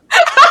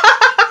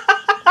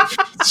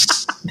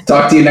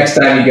 Talk to you next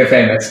time you get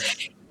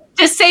famous.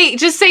 Just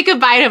say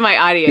goodbye to my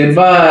audience.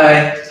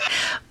 Goodbye.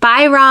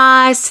 Bye,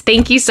 Ross.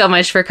 Thank you so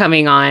much for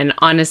coming on.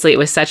 Honestly, it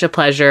was such a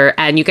pleasure.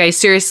 And you guys,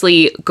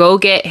 seriously, go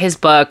get his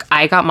book.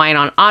 I got mine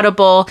on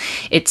Audible.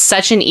 It's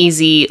such an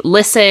easy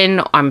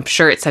listen. I'm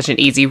sure it's such an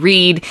easy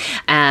read.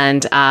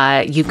 And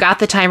you've got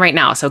the time right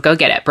now, so go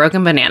get it.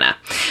 Broken Banana.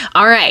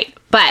 All right.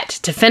 But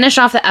to finish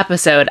off the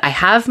episode, I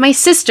have my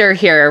sister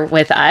here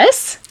with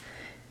us.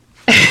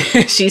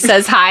 She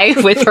says hi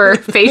with her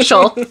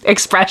facial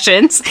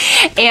expressions.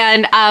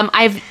 And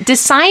I've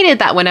decided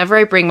that whenever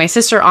I bring my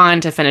sister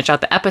on to finish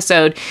out the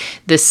episode,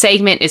 the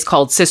segment is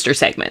called Sister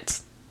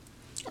Segments.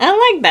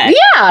 I like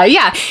that.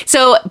 Yeah.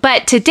 So,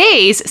 but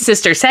today's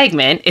sister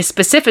segment is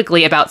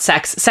specifically about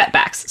sex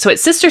setbacks. So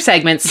it's sister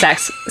segments,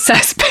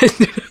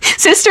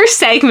 sister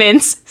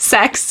segments,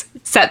 sex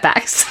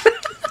setbacks.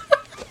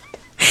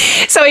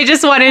 So I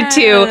just wanted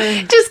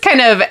to just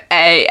kind of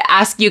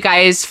ask you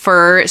guys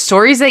for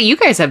stories that you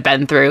guys have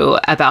been through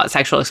about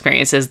sexual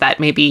experiences that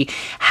maybe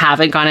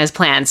haven't gone as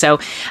planned. So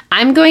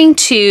I'm going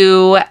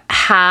to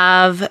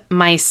have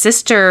my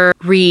sister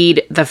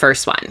read the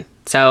first one.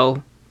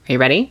 So are you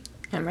ready?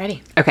 I'm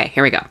ready. Okay,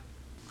 here we go.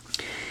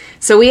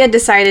 So we had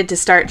decided to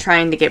start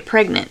trying to get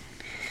pregnant.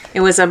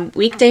 It was a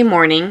weekday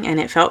morning and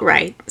it felt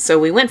right, so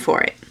we went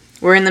for it.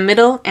 We're in the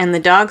middle, and the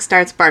dog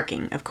starts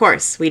barking. Of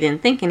course, we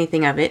didn't think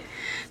anything of it,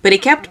 but he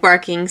kept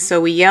barking,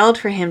 so we yelled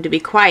for him to be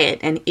quiet,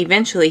 and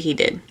eventually he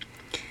did.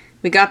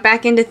 We got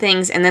back into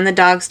things, and then the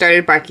dog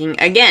started barking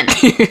again.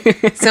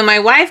 So my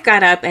wife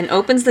got up and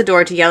opens the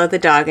door to yell at the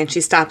dog, and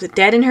she stops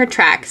dead in her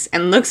tracks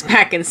and looks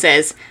back and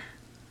says,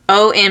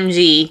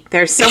 OMG,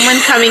 there's someone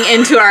coming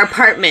into our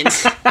apartment.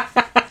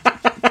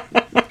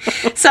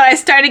 So I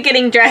started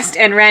getting dressed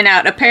and ran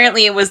out.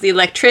 Apparently it was the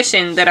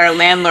electrician that our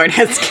landlord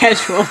had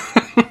scheduled.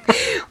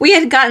 We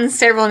had gotten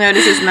several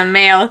notices in the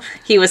mail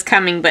he was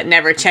coming, but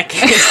never checked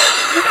it.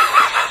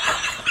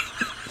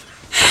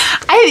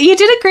 You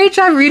did a great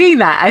job reading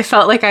that. I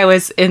felt like I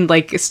was in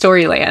like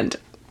Storyland.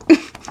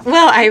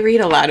 Well, I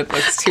read a lot of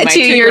books to my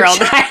 2-year-old.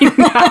 I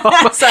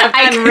know. So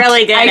I've been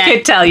really good I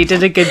could tell you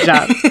did a good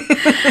job.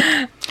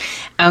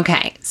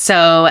 Okay,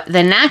 so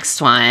the next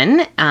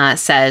one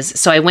says,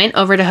 so I went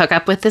over to hook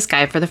up with this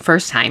guy for the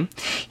first time.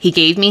 He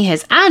gave me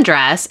his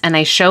address and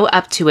I show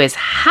up to his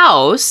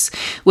house,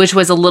 which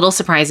was a little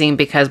surprising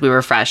because we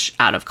were fresh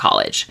out of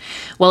college.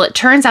 Well, it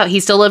turns out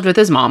he still lived with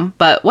his mom,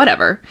 but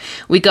whatever.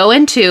 We go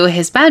into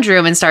his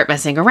bedroom and start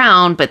messing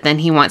around, but then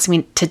he wants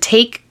me to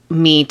take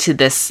me to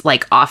this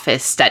like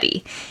office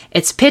study.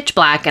 It's pitch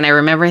black and I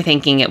remember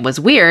thinking it was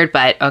weird,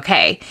 but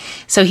okay.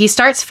 So he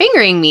starts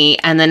fingering me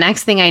and the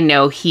next thing I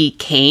know, he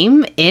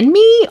came in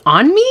me,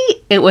 on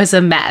me. It was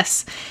a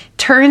mess.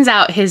 Turns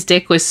out his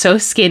dick was so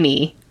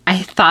skinny,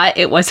 I thought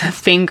it was a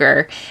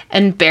finger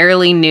and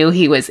barely knew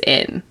he was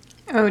in.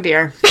 Oh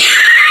dear.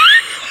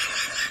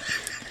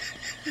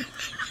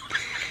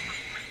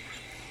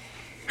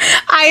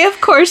 I,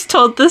 of course,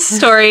 told this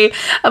story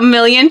a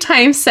million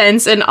times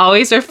since and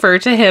always refer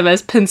to him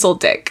as Pencil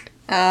Dick.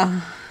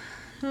 How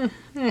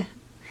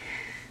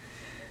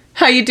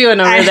you doing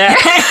over there?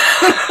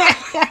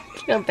 I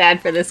feel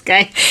bad for this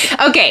guy.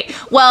 Okay,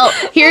 well,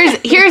 here's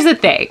the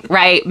thing,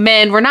 right?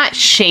 Men, we're not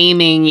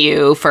shaming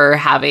you for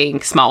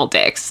having small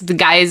dicks. The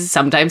guys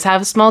sometimes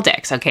have small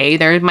dicks, okay?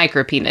 They're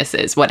micro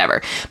penises,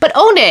 whatever. But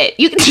own it.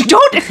 You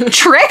don't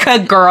trick a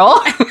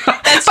girl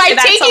That's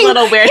a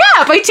little weird.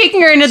 Yeah, by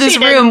taking her into this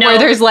room where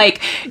there's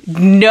like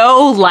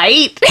no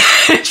light.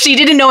 She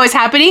didn't know what's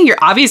happening. You're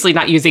obviously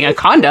not using a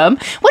condom.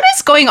 What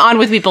is going on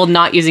with people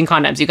not using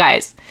condoms, you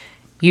guys?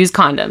 Use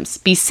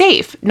condoms. Be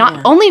safe. Not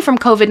only from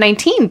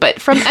COVID-19,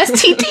 but from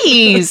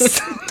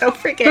STDs. Don't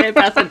forget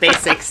about the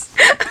basics.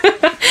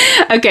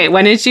 Okay,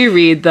 why don't you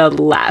read the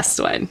last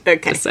one?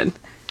 Okay. Listen.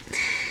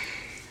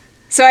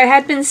 So I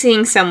had been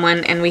seeing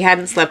someone and we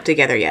hadn't slept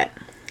together yet.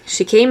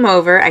 She came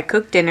over, I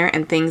cooked dinner,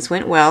 and things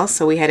went well,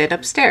 so we headed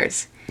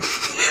upstairs.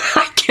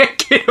 I can't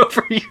get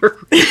over your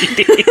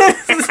reading.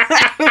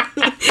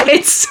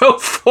 It's so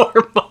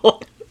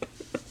formal.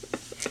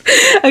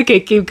 Okay,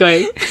 keep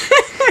going.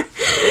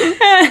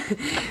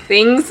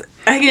 Things...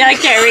 I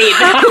can't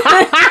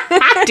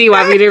read. Do you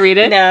want me to read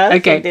it? No.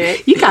 Okay. Do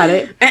it. You got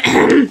it.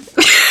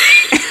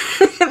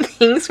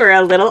 Things were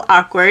a little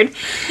awkward,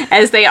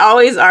 as they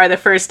always are the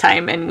first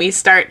time, and we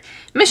start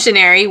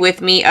missionary with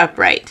me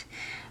upright.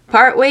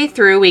 Partway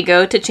through, we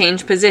go to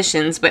change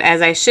positions, but as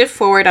I shift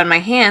forward on my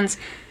hands,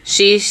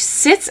 she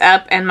sits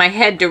up and my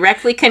head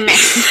directly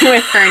connects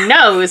with her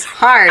nose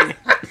hard.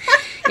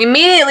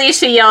 Immediately,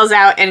 she yells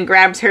out and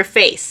grabs her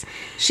face.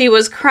 She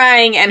was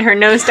crying and her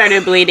nose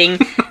started bleeding.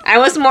 I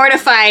was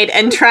mortified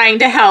and trying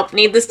to help.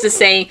 Needless to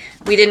say,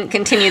 we didn't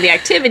continue the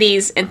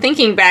activities, and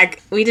thinking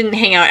back, we didn't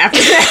hang out after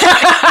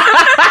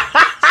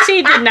that.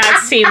 She did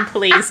not seem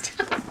pleased.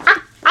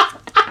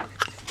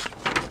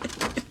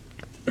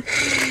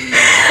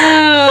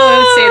 Oh,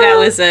 let's say that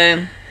was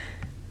a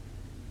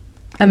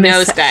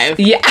nosedive.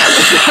 Yeah.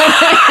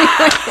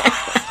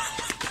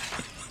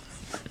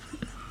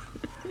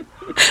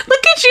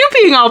 Look at you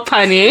being all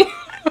punny.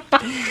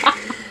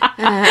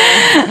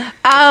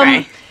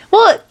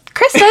 Well,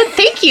 Krista,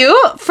 thank you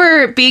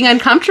for being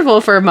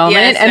uncomfortable for a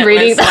moment and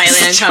reading those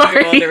slightly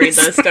uncomfortable to read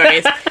those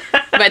stories.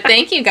 But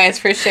thank you guys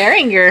for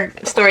sharing your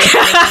stories.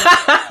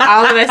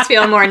 All of us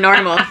feel more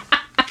normal.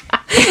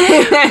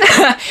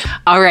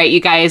 All right,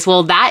 you guys.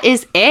 Well, that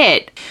is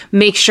it.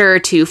 Make sure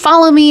to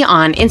follow me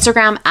on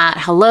Instagram at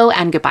Hello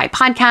and Goodbye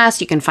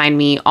Podcast. You can find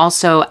me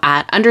also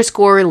at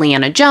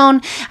 _Leanna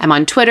Joan. I'm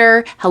on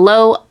Twitter,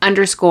 hello_by_pod,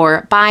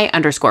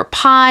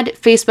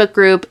 Facebook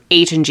group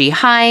H&G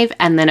Hive.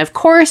 And then, of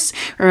course,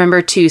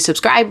 remember to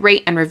subscribe,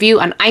 rate, and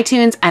review on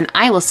iTunes. And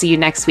I will see you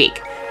next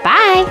week.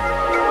 Bye.